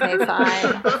 Okay,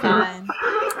 fine.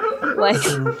 Like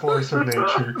true force of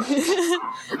nature.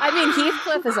 I mean,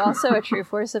 Heathcliff is also a true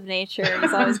force of nature.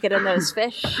 He's always getting those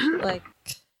fish. Like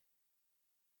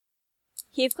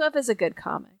Heathcliff is a good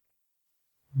comic.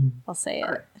 I'll say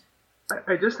it.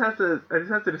 I just have to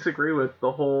disagree with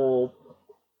the whole,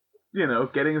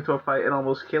 getting into a fight and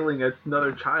almost killing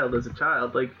another child as a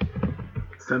child. Like,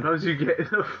 sometimes you get in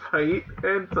a fight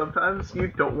and sometimes you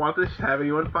don't want to have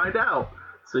anyone find out.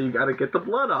 So you gotta get the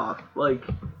blood off. Like,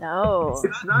 no,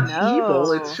 it's not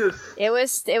evil. It's just it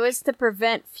was to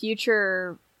prevent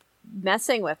future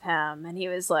messing with him, and he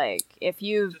was like, if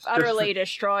you utterly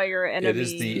destroy your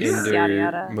enemies, it is the ender yada,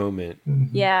 yada. moment.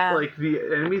 Yeah, like the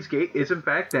enemy's gate isn't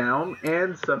back down,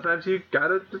 and sometimes you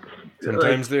gotta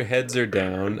sometimes their heads are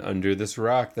down under this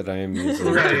rock that I am using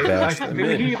to Right. bash them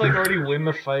Didn't in. he like already win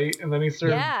the fight and then he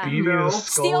started beating his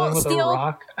skull in with a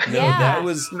rock? No, Yeah. that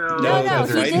was No, the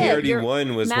he fight he did. already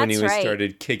won was when he Matt's was right.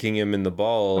 started kicking him in the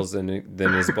balls, and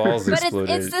then his balls but exploded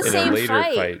it's the in same a later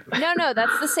fight. No,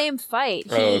 that's the same fight.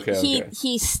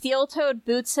 He steel-toed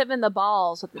boots him in the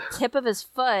balls with the tip of his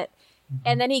foot,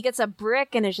 and then he gets a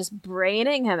brick and is just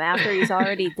braining him after he's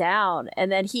already down,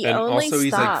 and then he And only also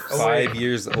he's like stops. 5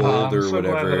 years old I'm or so glad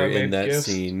whatever that I in made that gifts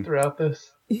scene. throughout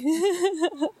this.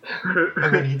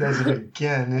 And then he does it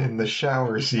again in the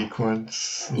shower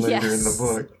sequence later in the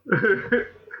book.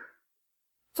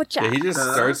 Foot chop, Yeah, he just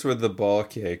starts with the ball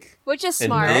kick. which is and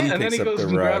smart. then And then picks he up goes the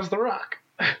and rock. grabs the rock.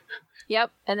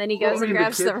 Yep, and then he goes and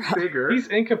grabs the rock. Bigger. He's The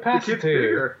kid's incapacitated.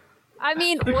 bigger. I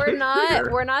mean, we're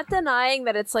not denying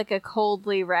that it's like a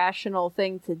coldly rational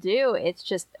thing to do. It's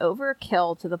just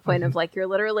overkill to the point of like you're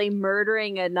literally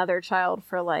murdering another child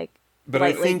for like. But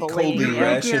I think bullying. coldly You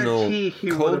rational, guarantee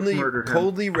he would've murdered him.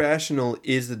 coldly rational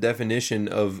is the definition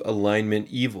of alignment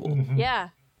evil. Yeah.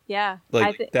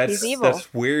 Like he's evil.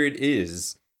 that's where it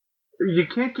is. You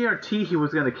can't guarantee he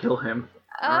was gonna kill him.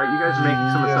 All right, you guys are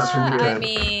making some Yes, assumptions we here. I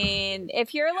mean,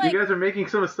 if you're like, You guys are making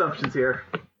some assumptions here.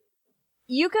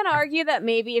 you can argue that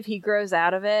maybe if he grows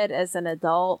out of it as an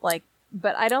adult, like,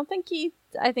 but I don't think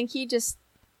I think he just.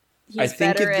 He's I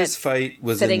think better if this at fight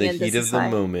was in fitting the into heat of the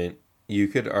society. moment, you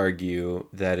could argue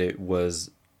that it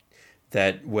was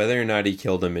that whether or not he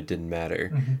killed him, it didn't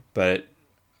matter. But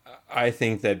I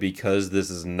think that because this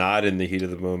is not in the heat of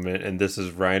the moment, and this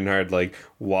is Reinhard like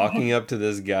walking up to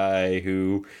this guy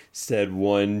who said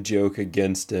one joke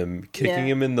against him, kicking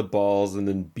him in the balls, and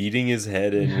then beating his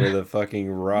head in with a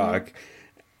fucking rock,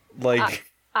 like.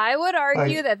 I would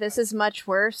argue that this is much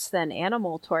worse than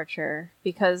animal torture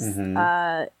because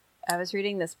I was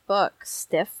reading this book,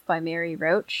 Stiff by Mary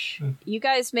Roach. You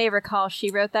guys may recall she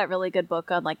wrote that really good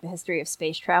book on like the history of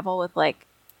space travel with like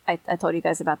I told you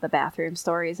guys about the bathroom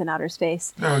stories in outer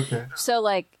space. Okay. So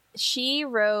like she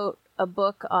wrote a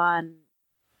book on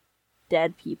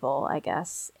dead people, I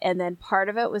guess, and then part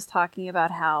of it was talking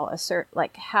about how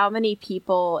how many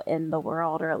people in the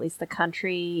world, or at least the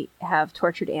country, have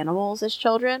tortured animals as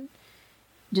children.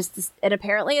 And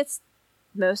apparently it's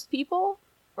most people,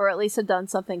 or at least have done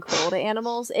something cruel to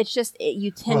animals. It's just you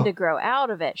tend to grow out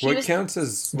of it. What counts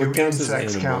as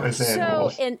Insects count as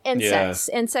animals. So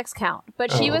insects count.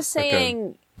 But she was okay.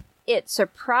 saying it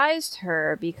surprised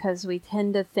her because we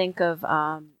tend to think of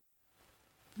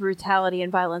brutality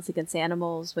and violence against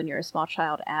animals when you're a small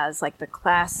child as like the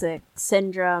classic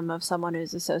syndrome of someone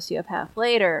who's a sociopath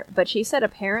later. But she said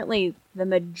apparently the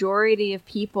majority of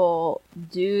people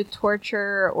do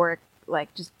torture or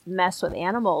like just mess with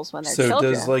animals when they're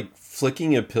children. Does like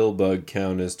flicking a pill bug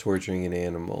count as torturing an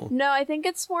animal? No, I think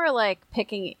it's more like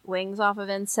picking wings off of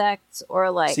insects or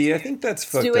like. See, I think that's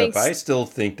fucked doing up. I still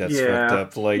think that's Yeah.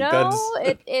 fucked up. Like No,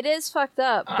 that's it is fucked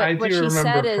up. But I what do she said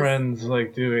remember is, friends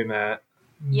like doing that,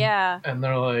 yeah, and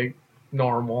they're like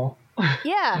normal.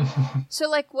 Yeah. So,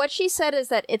 like, what she said is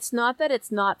that it's not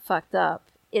fucked up.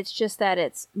 It's just that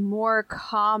it's more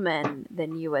common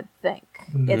than you would think.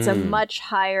 It's a much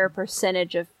higher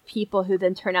percentage of people who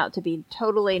then turn out to be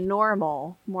totally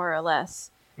normal, more or less.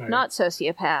 Right. Not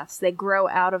sociopaths. They grow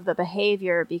out of the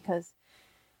behavior because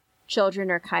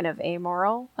children are kind of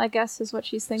amoral, I guess is what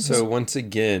she's thinking. So once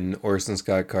again, Orson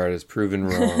Scott Card has proven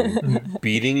wrong.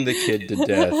 Beating the kid to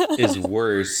death is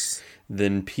worse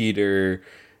than Peter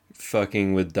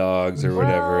fucking with dogs or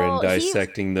whatever Well, and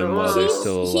dissecting them while they're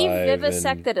still He alive.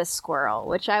 vivisected a squirrel,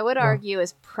 which I would argue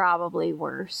is probably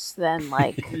worse than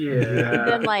like Yeah.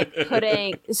 than like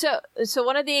putting. So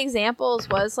one of the examples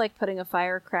was like putting a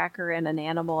firecracker in an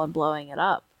animal and blowing it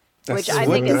up, which I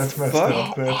think That's is messed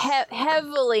up. That's-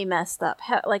 heavily messed up.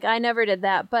 Like I never did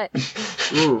that, but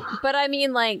Ooh. but I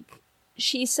mean, like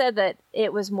she said that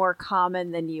it was more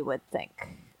common than you would think,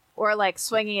 or like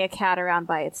swinging a cat around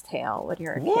by its tail when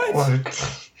you're a kid.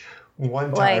 What?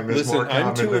 One Like- time is Listen, more common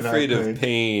I'm too than I afraid of think.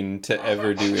 pain to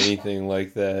ever do anything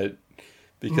like that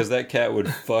because that cat would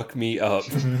fuck me up.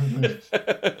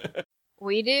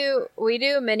 We do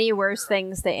many worse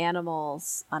things to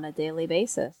animals on a daily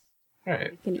basis.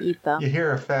 Right. We can eat them. You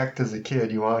hear a fact as a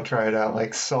kid, you want to try it out,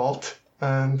 like salt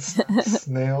on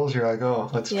snails. You're like, oh,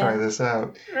 let's try Yeah. this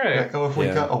out. Right. Like, oh, if we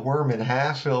Yeah. cut a worm in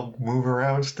half, it'll move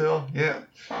around still. Yeah.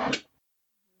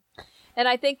 And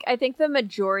I think the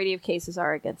majority of cases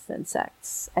are against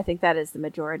insects. I think that is the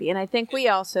majority. And I think we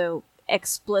also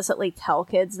explicitly tell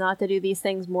kids not to do these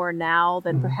things more now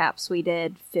than perhaps we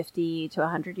did 50 to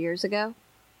 100 years ago.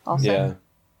 Also. Yeah.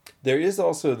 There is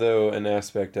also, though, an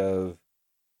aspect of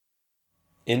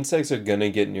insects are going to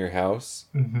get in your house,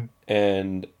 Mm-hmm.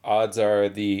 and odds are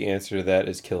the answer to that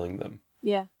is killing them.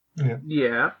 Yeah.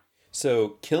 Yeah.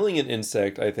 So killing an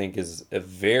insect, I think, is a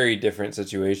very different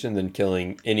situation than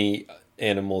killing any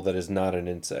animal that is not an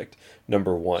insect.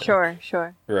 Number one. Sure.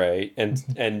 Right.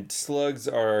 And slugs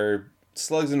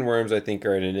and worms, I think,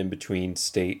 are in an in-between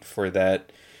state for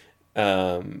that.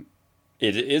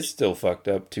 It is still fucked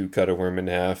up to cut a worm in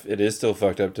half. It is still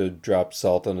fucked up to drop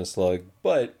salt on a slug,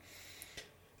 but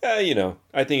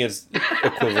I think it's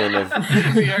equivalent of.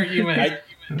 The argument.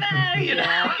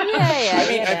 Yeah. I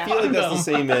mean, I feel like that's No. the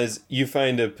same as you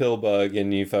find a pill bug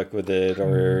and you fuck with it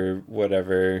or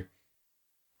whatever.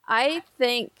 I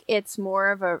think it's more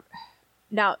of a.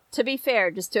 Now, to be fair,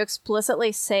 just to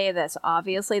explicitly say this,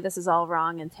 obviously this is all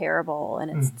wrong and terrible and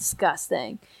it's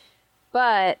disgusting.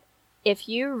 But if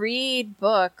you read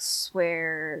books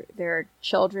where there are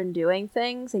children doing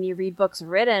things and you read books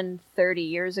written 30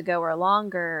 years ago or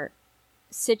longer,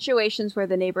 situations where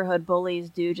the neighborhood bullies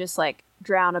do just like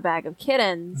drown a bag of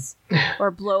kittens or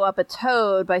blow up a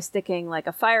toad by sticking like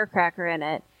a firecracker in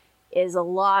it is a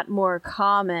lot more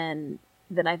common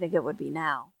than I think it would be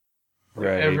now.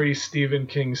 Right. Every Stephen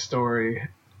King story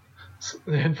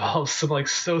involves some like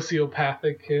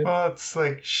sociopathic kid. Well, it's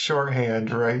like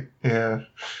shorthand, right? Yeah.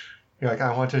 You're like,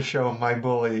 I want to show my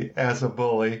bully as a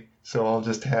bully, so I'll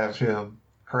just have him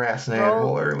harass an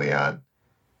animal early on.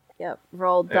 Yep.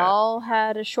 Roald Yeah. Dahl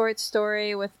had a short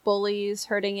story with bullies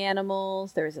hurting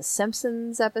animals. There was a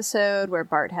Simpsons episode where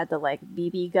Bart had to like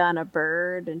BB gun a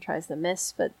bird and tries to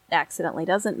miss but accidentally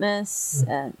doesn't miss.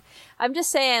 And I'm just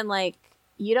saying, like,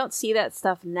 you don't see that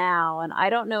stuff now, and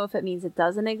I don't know if it means it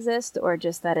doesn't exist or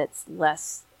just that it's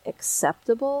less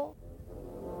acceptable.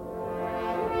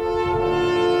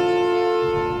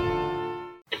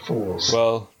 Fools.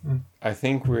 Well, I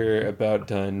think we're about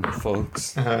done,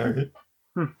 folks. Alright.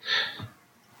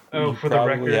 Oh, You for the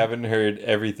probably record, haven't heard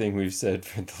everything we've said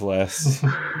for the last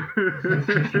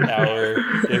hour.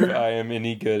 If I am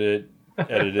any good at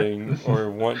editing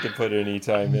or want to put any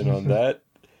time in on that.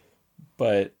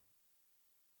 But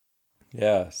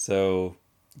yeah, so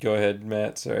go ahead,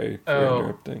 Matt. Sorry for Oh.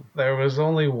 interrupting. there was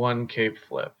only one cape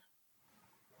flip.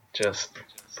 Just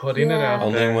putting it Yeah. out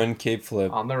Only there one cape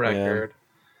flip. on the Yeah. record.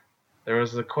 There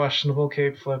was a questionable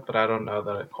cape flip, but I don't know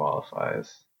that it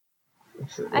qualifies.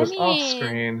 It was off mean,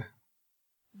 screen.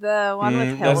 The one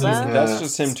with That's Hilda. just, that's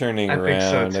just him turning I think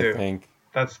so, around, I too. think.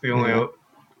 That's the only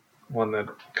one that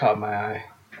caught my eye.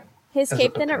 His as a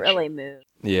cape didn't potential. really move.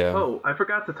 Yeah. Oh, I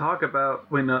forgot to talk about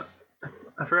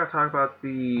I forgot to talk about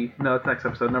the. No, it's next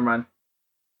episode. Never mind.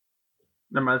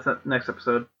 It's not next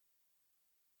episode.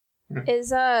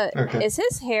 Is Okay. is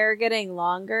his hair getting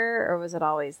longer or was it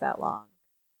always that long?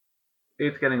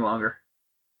 It's getting longer.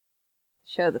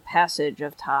 Show the passage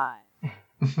of time.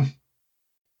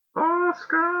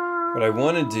 Oscar. What I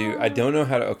want to do, I don't know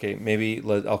how to. Okay, maybe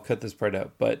I'll cut this part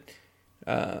out. But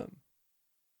I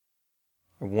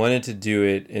wanted to do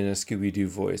it in a Scooby Doo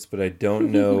voice, but I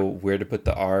don't know where to put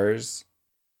the R's.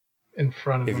 in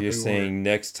front of If every you're word. saying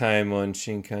next time on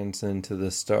Shinkansen to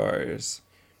the stars,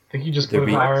 I think you just There'd put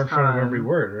an be- R in front of every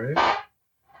word, right?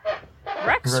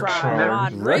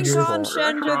 Rexron. Rexron, Rincon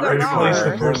Shen to the Replace the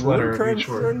Rar. first letter of each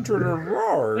word. Rincon to the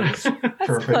Rars.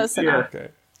 Perfect. Close Yeah. enough. Okay.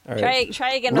 All right.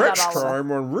 Try again without Next all of them.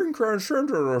 time on Rincon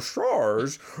Center of the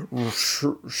Stars,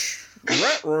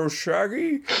 Retro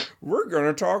Shaggy, we're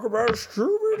gonna talk about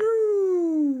Scooby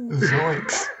Doo.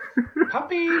 Zoinks.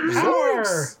 Puppy power!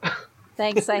 Zoinks.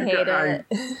 Thanks, I hate God.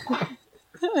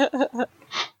 it.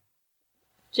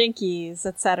 Jinkies,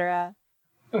 etc.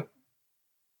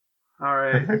 All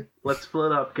right, let's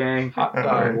split up, gang. Hot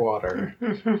dog water.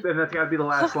 And that's got to be the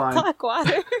last line. Black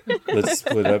water. Let's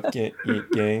split up,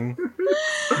 gang.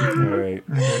 All right.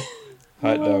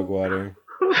 Hot dog water.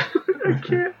 I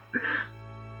can't.